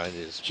yeah, it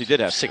is. She did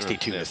have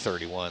 62 to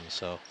 31.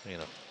 So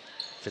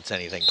if it's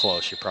anything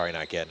close, you're probably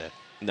not getting it.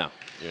 No,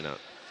 you're not.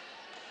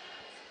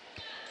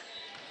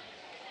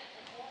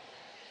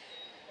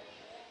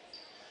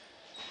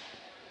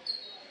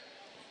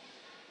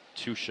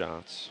 Two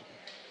shots.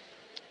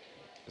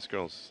 This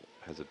girl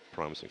has a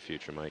promising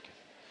future, Mike.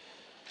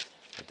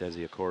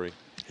 Desi Okori.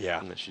 Yeah.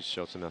 And she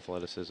showed some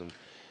athleticism.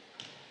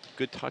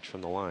 Good touch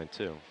from the line,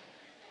 too.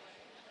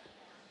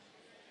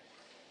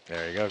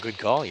 There you go. Good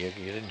call. You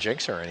didn't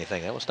jinx her or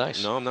anything. That was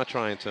nice. No, I'm not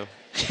trying to.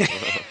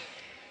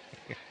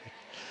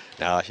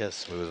 No, she has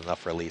smooth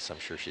enough release. I'm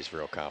sure she's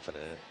real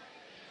confident in it.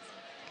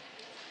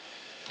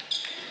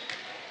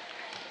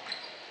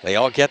 They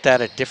all get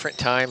that at different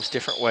times,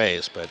 different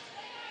ways, but.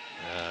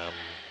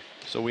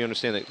 So we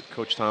understand that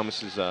Coach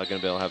Thomas is going to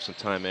be able to have some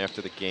time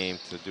after the game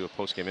to do a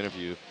post-game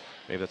interview.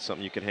 Maybe that's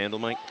something you could handle,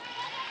 Mike?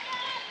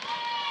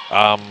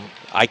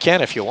 I can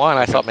if you want.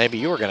 I thought maybe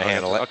you were going to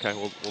handle it. Okay,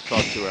 we'll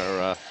talk to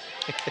our.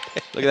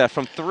 Look at that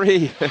from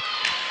 3.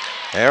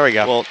 There we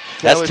go. Well,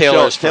 that's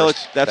Taylor's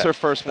first. That's her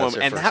first one,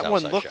 and that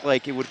one looked shot.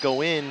 like it would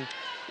go in.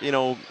 You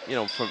know,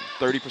 from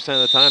 30% of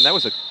the time. That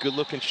was a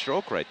good-looking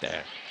stroke right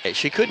there. Hey,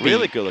 she could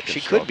really be good-looking. She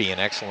stroke. could be an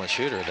excellent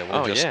shooter. That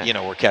we're just,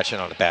 we're catching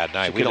on a bad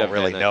night. We don't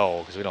really know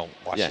because we don't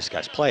watch these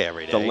guys play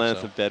every day. The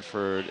length of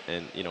Bedford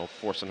and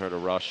forcing her to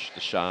rush the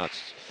shots.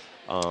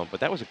 But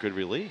that was a good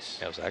release.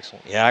 That was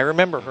excellent. Yeah, I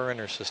remember her and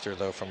her sister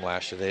though from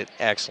last year. They did an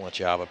excellent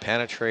job of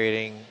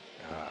penetrating,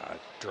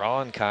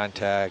 drawing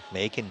contact,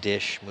 making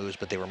dish moves,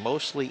 but they were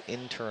mostly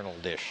internal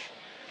dish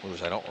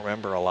moves. I don't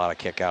remember a lot of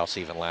kickouts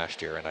even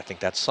last year, and I think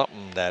that's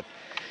something that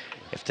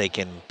if they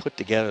can put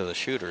together the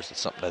shooters,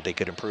 it's something that they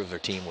could improve their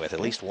team with, at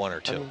least 1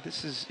 or 2. I mean,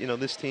 this is,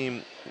 this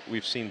team,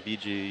 we've seen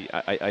BG,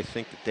 I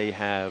think that they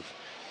have,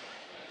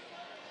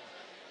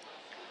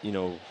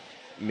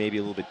 maybe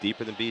a little bit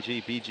deeper than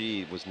BG.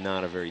 BG was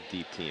not a very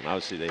deep team.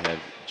 Obviously, they had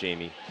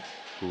Jamie,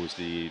 who was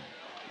the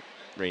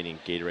reigning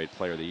Gatorade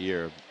Player of the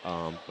Year,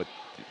 but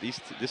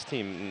this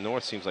team,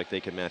 North, seems like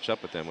they can match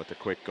up with them with the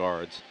quick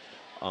guards.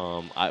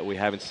 We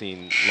haven't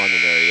seen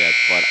Londonderry yet,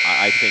 but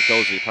I think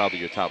those are probably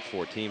your top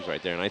 4 teams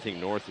right there, and I think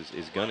North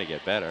is going to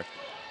get better.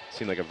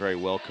 Seems like a very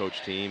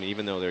well-coached team, and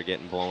even though they're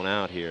getting blown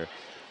out here,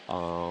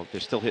 they're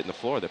still hitting the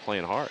floor. They're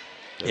playing hard.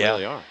 They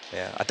really are.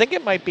 Yeah, I think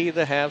it might be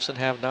the haves and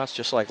have-nots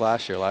just like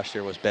last year. Last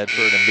year was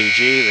Bedford and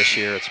BG. This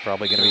year it's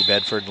probably going to be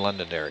Bedford and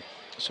Londonderry.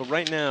 So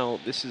right now,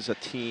 this is a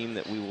team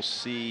that we will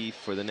see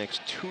for the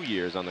next 2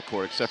 years on the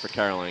court, except for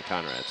Caroline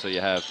Conrad. So you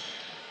have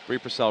Bree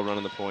Purcell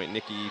running the point,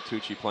 Nikki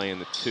Tucci playing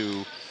the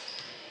 2,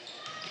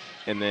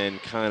 and then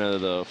kind of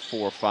the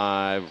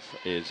 4-5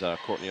 is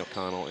Courtney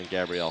O'Connell and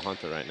Gabrielle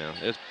Hunter right now.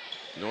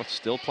 North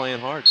still playing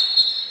hard.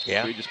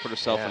 Yeah. Bree just put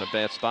herself in a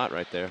bad spot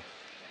right there.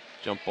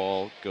 Jump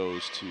ball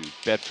goes to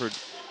Bedford.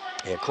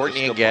 Yeah,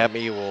 Courtney and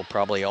Gabby will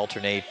probably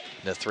alternate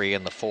the 3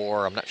 and the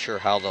 4. I'm not sure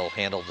how they'll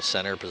handle the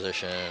center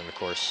position. And of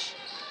course,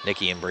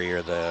 Nikki and Bree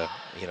are the,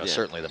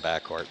 certainly the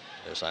backcourt.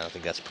 I don't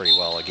think that's pretty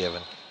well a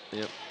given.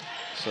 Yep.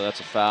 So that's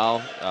a foul.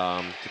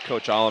 To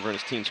Coach Oliver and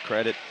his team's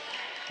credit,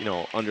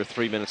 under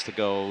 3 minutes to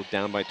go,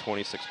 down by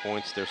 26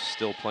 points, they're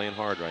still playing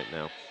hard right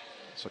now.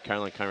 So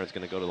Caroline Conrad's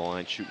going to go to the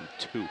line shooting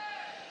 2.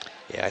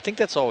 Yeah, I think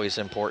that's always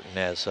important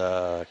as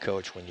a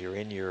coach when you're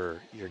in your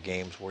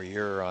games where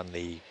you're on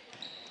the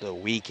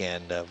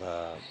weekend of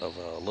a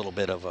little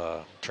bit of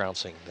a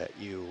trouncing, that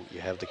you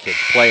have the kids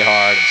play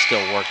hard and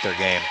still work their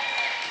game.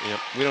 Yep.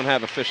 We don't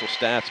have official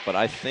stats, but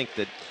I think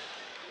that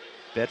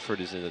Bedford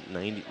is at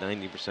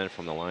 90%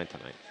 from the line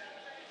tonight.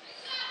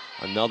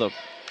 Another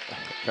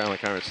Caroline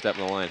Conrad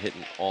stepping the line,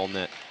 hitting all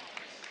net.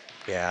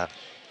 Yeah.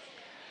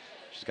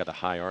 She's got a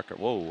high arcer.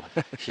 Whoa.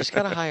 She's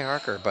got a high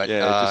arcer, but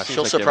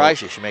she'll like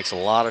surprise you. She makes a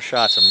lot of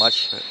shots and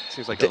much.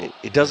 Seems like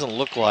it doesn't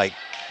look like,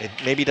 it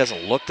maybe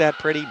doesn't look that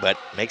pretty, but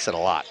makes it a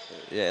lot.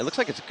 Yeah, it looks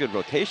like it's a good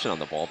rotation on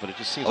the ball, but it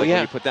just seems like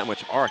when you put that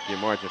much arc, your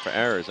margin for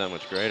error is that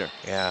much greater.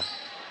 Yeah.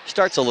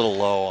 Starts a little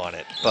low on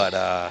it, but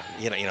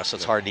so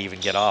it's hard to even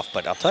get off.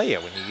 But I'll tell you,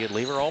 when you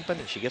leave her open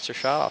and she gets her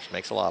shot off, she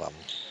makes a lot of them.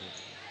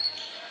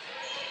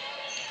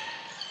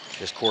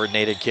 Just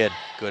coordinated kid,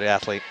 good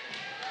athlete.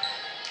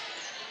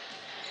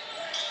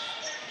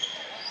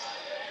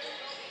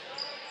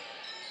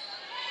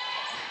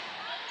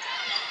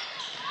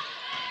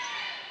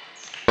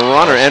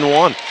 Runner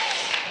N1.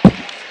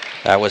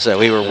 That was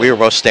we were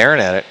both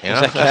staring at it.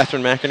 Is that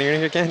Catherine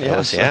McInerney again?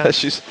 Yes, yeah.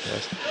 She's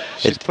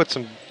put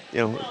some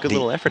good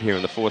little effort here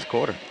in the 4th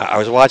quarter. I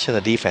was watching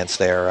the defense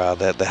there.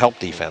 The help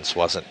defense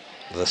wasn't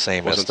the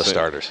same as the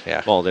starters.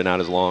 Yeah. Well, they're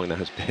not as long,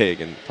 not as big,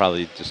 and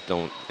probably just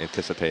don't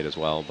anticipate as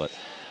well. But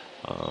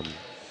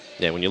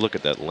when you look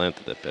at that length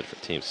of that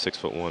Bedford team,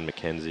 6'1",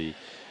 Mackenzie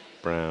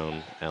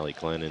Brown, Allie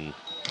Glennon,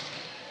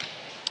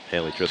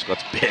 Haley Driscoll.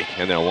 That's big,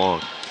 and they're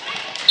long.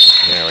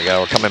 There we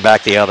go. We're coming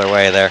back the other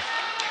way there.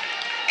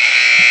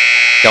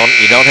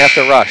 You don't have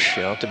to rush.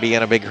 You don't have to be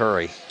in a big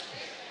hurry.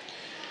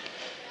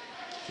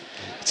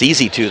 It's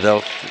easy to,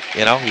 though.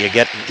 You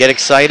get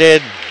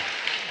excited,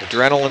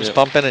 adrenaline's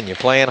pumping, and you're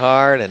playing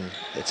hard, and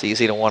it's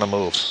easy to want to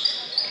move.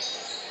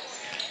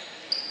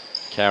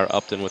 Kara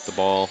Upton with the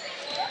ball.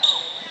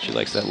 She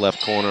likes that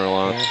left corner a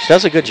lot. Yeah, she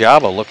does a good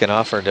job of looking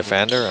off her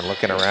defender and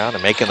looking around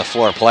and making the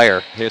floor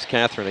player. Here's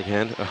Catherine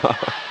again.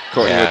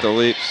 Courtney with the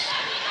leaps.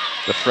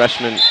 The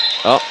freshman.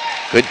 Oh,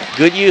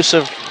 good use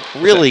of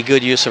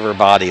good use of her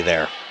body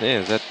there. Yeah,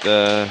 is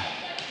that?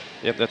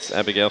 Yep, that's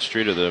Abigail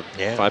Streeter, the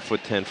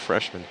 5'10"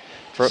 freshman,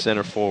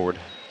 center forward.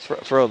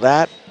 Throw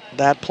that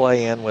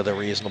play in with a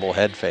reasonable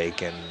head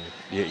fake, and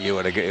it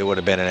would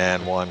have been an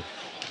and one.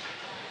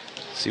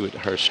 See what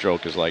her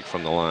stroke is like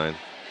from the line.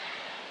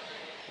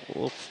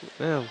 Well,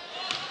 yeah,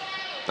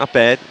 not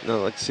bad. No,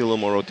 I'd like to see a little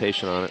more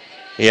rotation on it.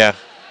 Yeah.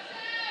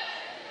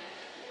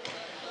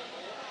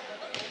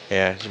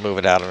 Yeah, just move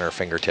it out on her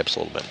fingertips a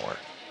little bit more.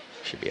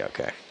 Should be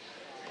okay.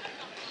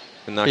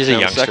 And knock She's a down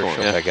the youngster. second one.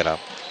 She'll pick it up.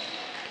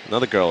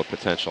 Another girl with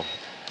potential.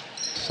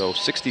 So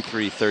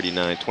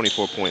 63-39,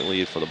 24-point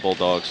lead for the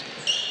Bulldogs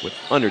with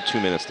under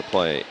 2 minutes to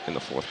play in the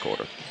fourth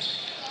quarter.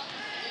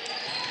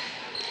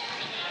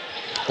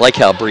 I like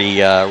how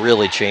Bree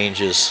really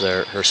changes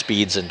her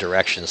speeds and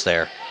directions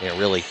there. You know,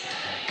 really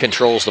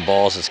controls the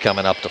ball as it's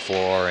coming up the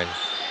floor, and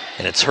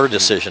it's her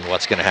decision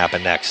what's going to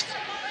happen next,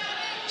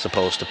 as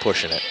opposed to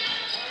pushing it.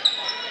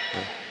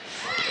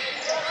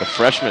 The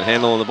freshman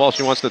handling the ball.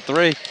 She wants the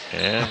three.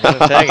 Yeah, I'm going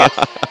to take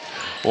it.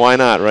 Why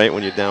not, right,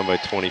 when you're down by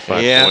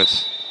 25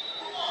 points?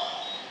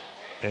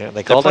 Yeah,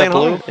 they call that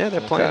blue? Hard. Yeah, they're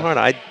playing hard.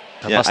 I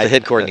must have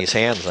hit Courtney's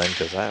hands then,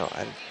 because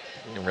I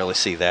didn't really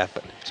see that.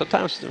 But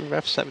sometimes the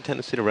refs have a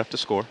tendency to ref to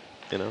score.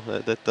 You know,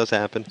 that does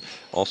happen.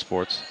 All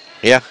sports.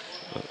 Yeah.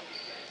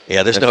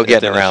 Yeah, there's no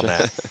getting around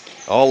that.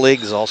 All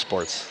leagues, all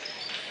sports.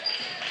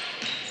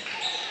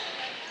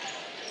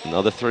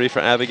 Another three for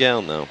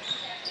Abigail, no.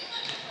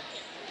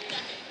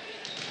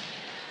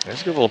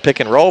 There's a good little pick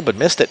and roll, but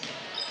missed it.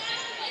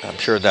 I'm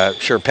sure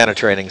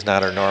penetrating's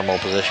not her normal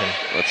position.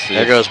 Let's see.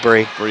 There goes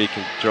Bree. Bree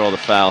can draw the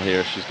foul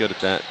here. She's good at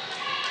that.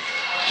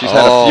 She's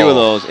had a few of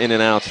those in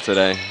and outs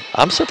today.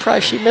 I'm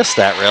surprised she missed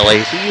that,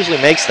 really. She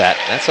usually makes that.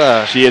 That's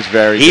a. She is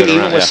very good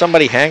even with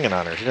somebody hanging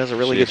on her. She does a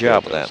really good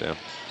job with that. Yeah.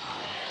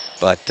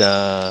 But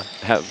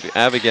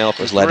Abigail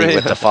was Letty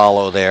with the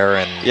follow there,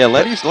 and yeah,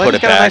 Letty's got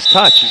back. a nice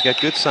touch. She's got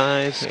good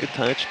size, good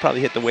touch.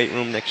 Probably hit the weight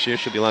room next year.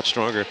 She'll be a lot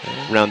stronger.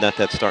 Round out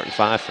that starting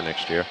five for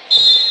next year.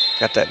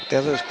 Got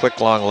those quick,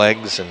 long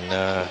legs,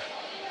 and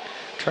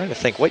trying to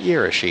think, what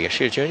year is she? Is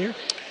she a junior?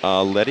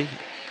 Letty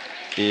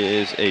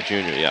is a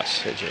junior,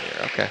 yes. A junior,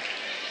 okay.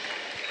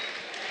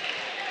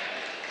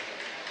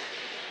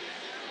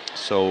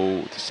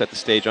 So to set the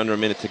stage, under a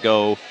minute to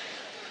go,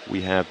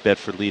 we have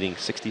Bedford leading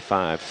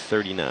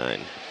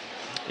 65-39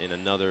 in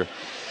another,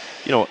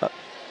 you know,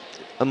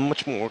 a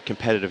much more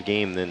competitive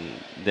game than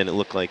it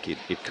looked like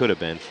it could have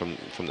been from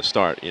the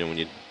start. You know, when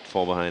you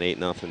fall behind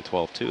 8-0,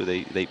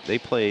 12-2, they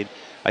played,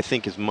 I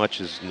think, as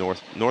much as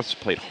North's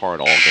played hard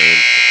all game.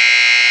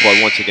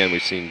 But once again,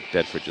 we've seen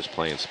Bedford just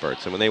play in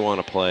spurts, and when they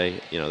want to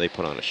play, you know, they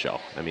put on a show.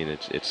 I mean,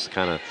 it's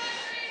kind of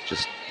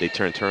just they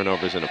turn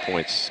turnovers into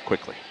points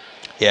quickly.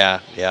 Yeah,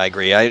 I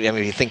agree. I mean,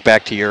 if you think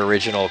back to your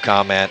original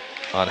comment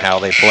on how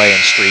they play in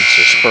streaks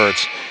or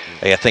spurts,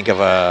 I think of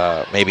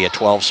maybe a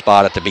 12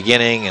 spot at the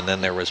beginning, and then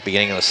there was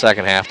beginning of the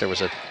second half, there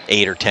was a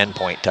 8 or 10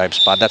 point type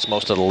spot. That's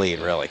most of the lead,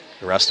 really.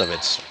 The rest of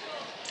it's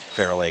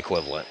fairly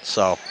equivalent.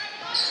 So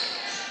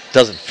it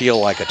doesn't feel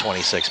like a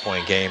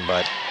 26-point game,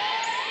 but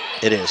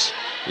it is.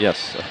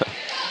 Yes.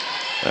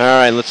 All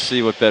right, let's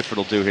see what Bedford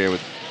will do here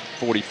with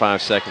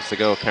 45 seconds to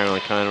go. Caroline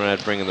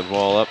Conrad bringing the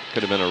ball up.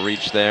 Could have been a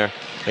reach there.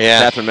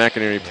 Yeah. Catherine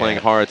McInerney playing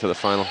hard to the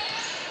final.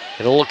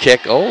 A little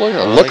kick. Oh,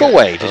 look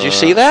away. Did you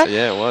see that?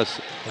 Yeah, it was.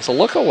 It's a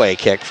look away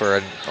kick for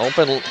an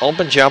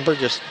open jumper.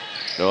 Just.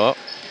 Oh.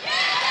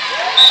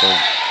 So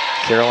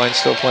Caroline's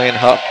still playing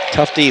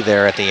tough D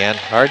there at the end.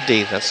 Hard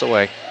D. That's the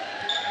way.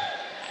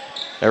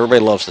 Everybody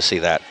loves to see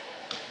that.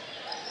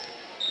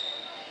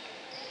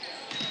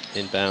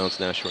 Inbounds,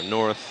 Nashua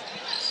North.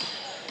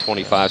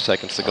 25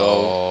 seconds to go.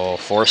 Oh,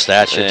 forced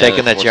that. Should have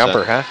taken that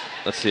jumper, huh?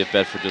 Let's see if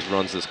Bedford just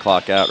runs this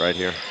clock out right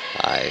here.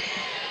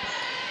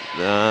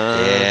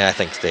 Yeah, I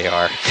think they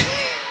are.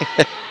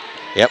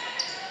 Yep.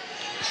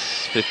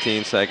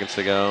 15 seconds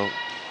to go.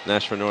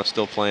 Nashua North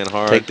still playing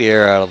hard. Take the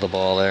air out of the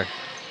ball there.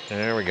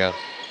 There we go.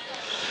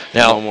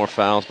 Now, no more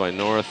fouls by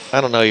North.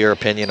 I don't know your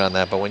opinion on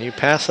that, but when you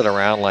pass it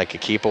around like a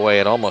keep away,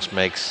 it almost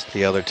makes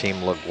the other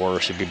team look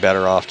worse. You'd be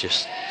better off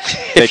just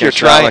if you're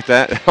trying like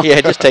that.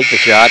 Yeah, just take the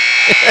shot.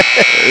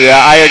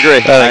 Yeah, I agree.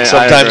 I think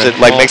sometimes it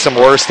makes them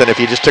worse than if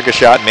you just took a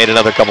shot and made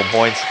another couple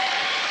points.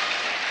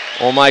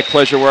 Well, Mike,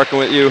 pleasure working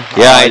with you.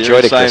 Yeah, I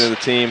enjoyed it, Chris. Of the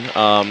team.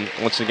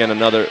 Once again,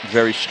 another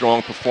very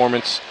strong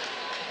performance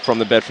from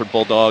the Bedford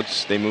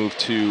Bulldogs. They move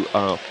to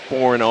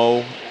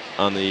 4-0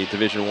 on the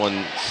Division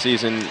I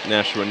season.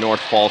 Nashua North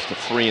falls to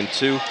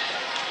 3-2.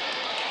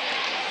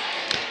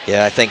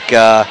 Yeah, I think.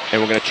 And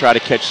we're going to try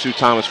to catch Sue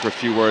Thomas for a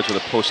few words with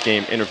a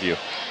post-game interview.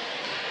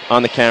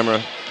 On the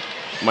camera,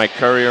 Mike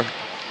Currier,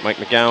 Mike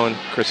McGowan,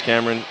 Chris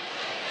Cameron.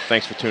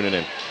 Thanks for tuning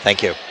in.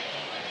 Thank you.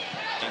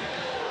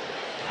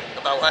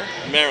 About what?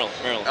 Merrill.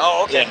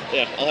 Oh, okay.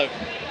 Yeah, I'll have.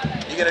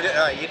 You gonna do?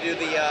 All right, you do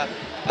the.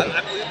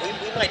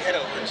 We might head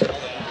over until.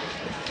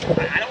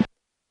 I don't.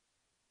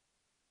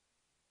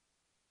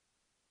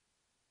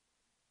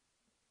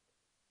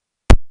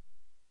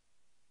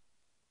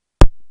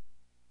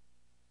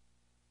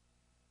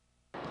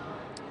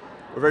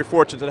 We're very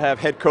fortunate to have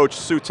head coach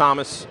Sue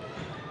Thomas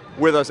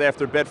with us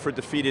after Bedford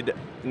defeated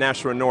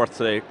Nashua North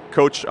today.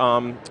 Coach,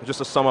 just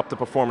to sum up the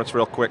performance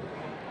real quick.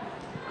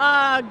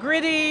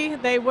 Gritty.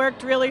 They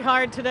worked really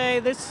hard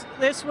today.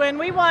 This win,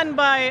 we won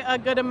by a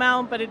good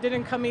amount, but it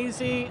didn't come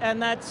easy,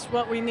 and that's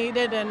what we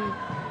needed. And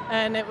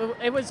and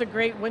it was a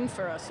great win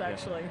for us,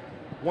 actually.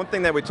 One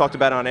thing that we talked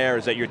about on air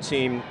is that your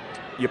team,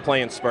 you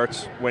play in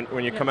spurts.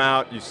 When you come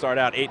out, you start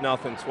out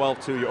 8-0,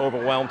 12-2, you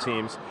overwhelm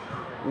teams.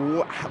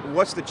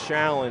 What's the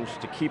challenge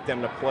to keep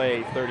them to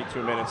play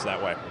 32 minutes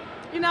that way?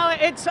 You know,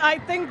 I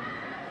think,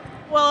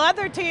 well,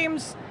 other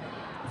teams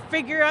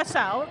figure us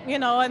out, you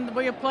know, and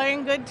we're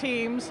playing good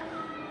teams,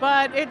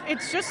 but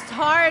it's just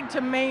hard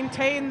to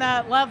maintain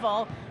that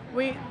level.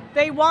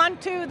 They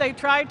want to, they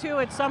try to,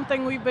 it's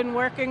something we've been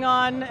working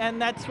on,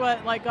 and that's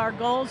what, like, our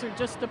goals are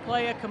just to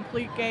play a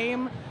complete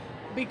game,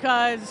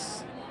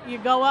 because you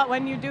go up,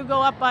 when you do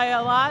go up by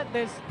a lot,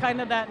 there's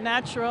kind of that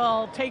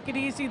natural, take it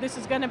easy, this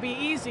is going to be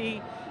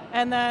easy,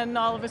 and then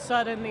all of a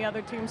sudden the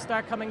other teams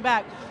start coming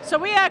back. So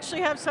we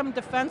actually have some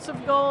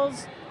defensive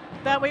goals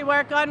that we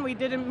work on. We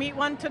didn't meet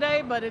one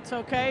today, but it's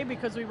okay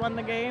because we won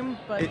the game.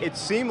 But it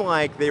seemed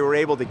like they were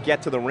able to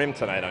get to the rim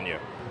tonight on you.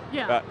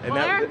 Yeah, and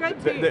well, they're a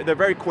good team. They're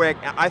very quick.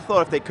 I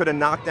thought if they could have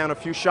knocked down a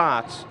few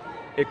shots,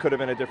 it could have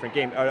been a different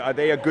game. Are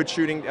they a good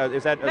shooting?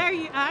 Is that?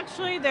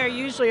 They're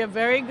usually a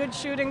very good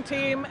shooting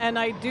team, and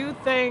I do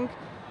think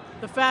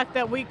the fact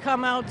that we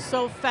come out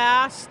so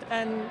fast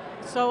and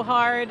so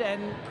hard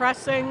and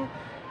pressing,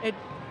 it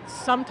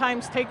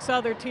sometimes takes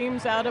other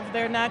teams out of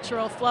their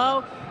natural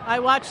flow. I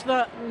watched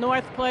the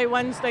North play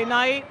Wednesday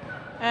night,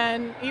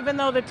 and even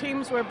though the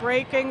teams were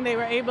breaking, they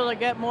were able to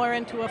get more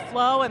into a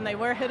flow, and they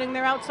were hitting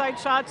their outside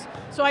shots.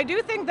 So I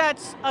do think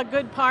that's a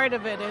good part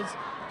of it, is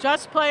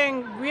just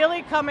playing,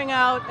 really coming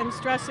out and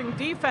stressing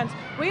defense.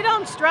 We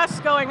don't stress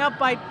going up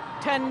by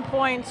 10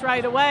 points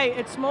right away.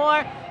 It's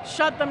more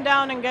shut them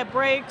down and get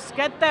breaks,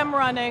 get them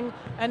running,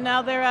 and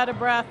now they're out of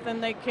breath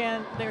and they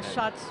can't, their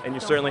shots. And you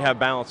certainly have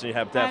balance and you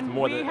have depth. And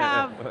more we than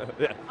have,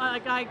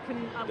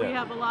 we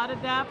have a lot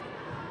of depth.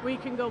 We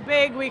can go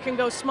big, we can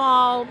go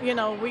small, you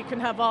know, we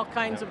can have all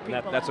kinds of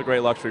people. That's a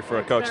great luxury for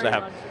a coach to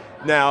have.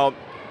 Now,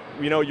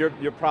 you know, you're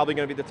probably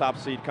going to be the top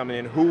seed coming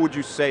in. Who would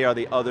you say are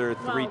the other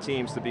three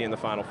teams to be in the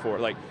Final Four?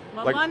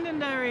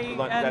 Londonderry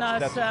and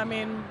us. I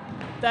mean,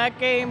 that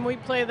game we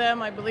play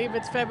them. I believe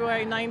it's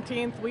February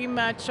 19th. We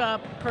match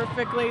up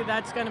perfectly.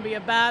 That's going to be a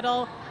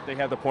battle. They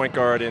have the point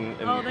guard in.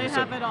 They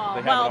have it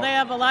all. They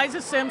have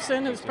Eliza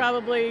Simpson, who's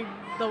probably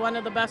one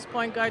of the best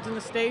point guards in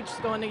the state. She's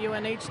going to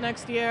UNH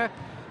next year.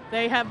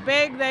 They have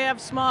big, they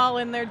have small,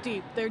 and they're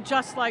deep. They're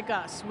just like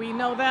us. We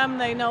know them,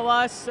 they know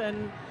us,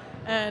 and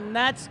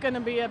that's going to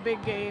be a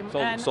big game. So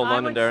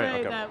Londonderry. I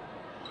would say that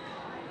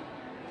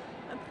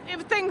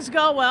if things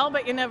go well,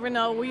 but you never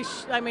know.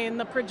 I mean,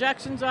 the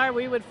projections are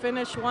we would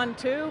finish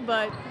 1-2,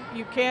 but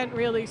you can't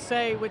really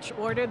say which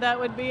order that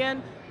would be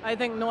in. I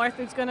think North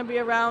is going to be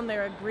around.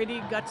 They're a gritty,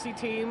 gutsy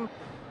team.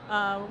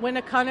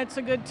 Winnicunnet's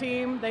a good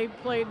team. They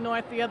played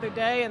North the other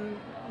day, and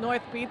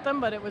North beat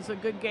them, but it was a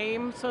good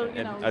game. So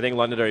you know. I think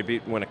Londonderry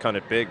beat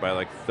Winnicunnett big by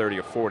like 30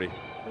 or 40.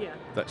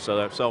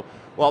 Yeah.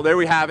 Well, there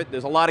we have it.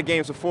 There's a lot of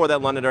games before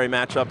that Londonderry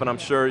matchup, and I'm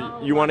sure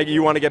you want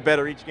to get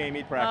better each game,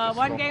 each practice.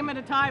 One game at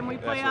a time. We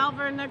play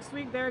Alvern next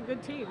week. They're a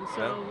good team.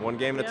 So one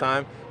game at a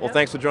time. Well,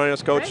 thanks for joining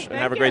us, Coach, and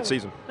have a great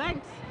season.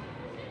 Thanks.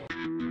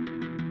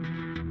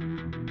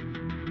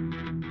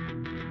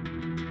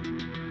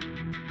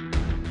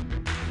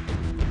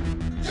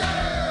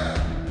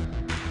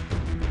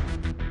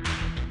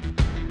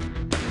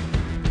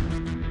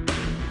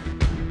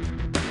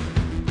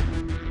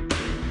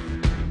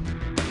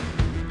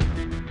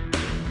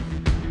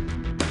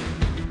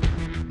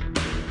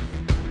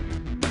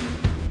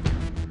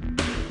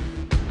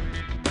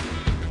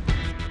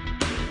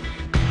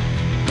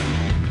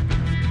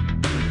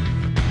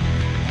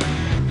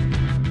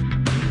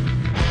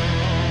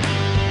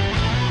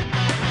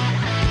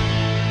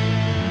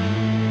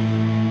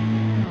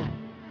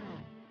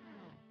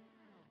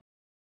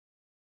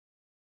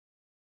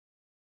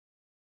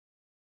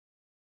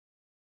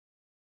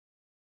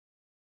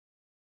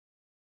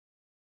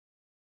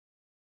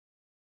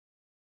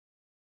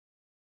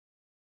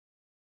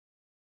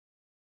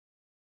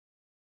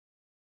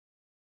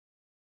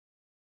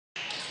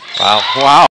 Wow.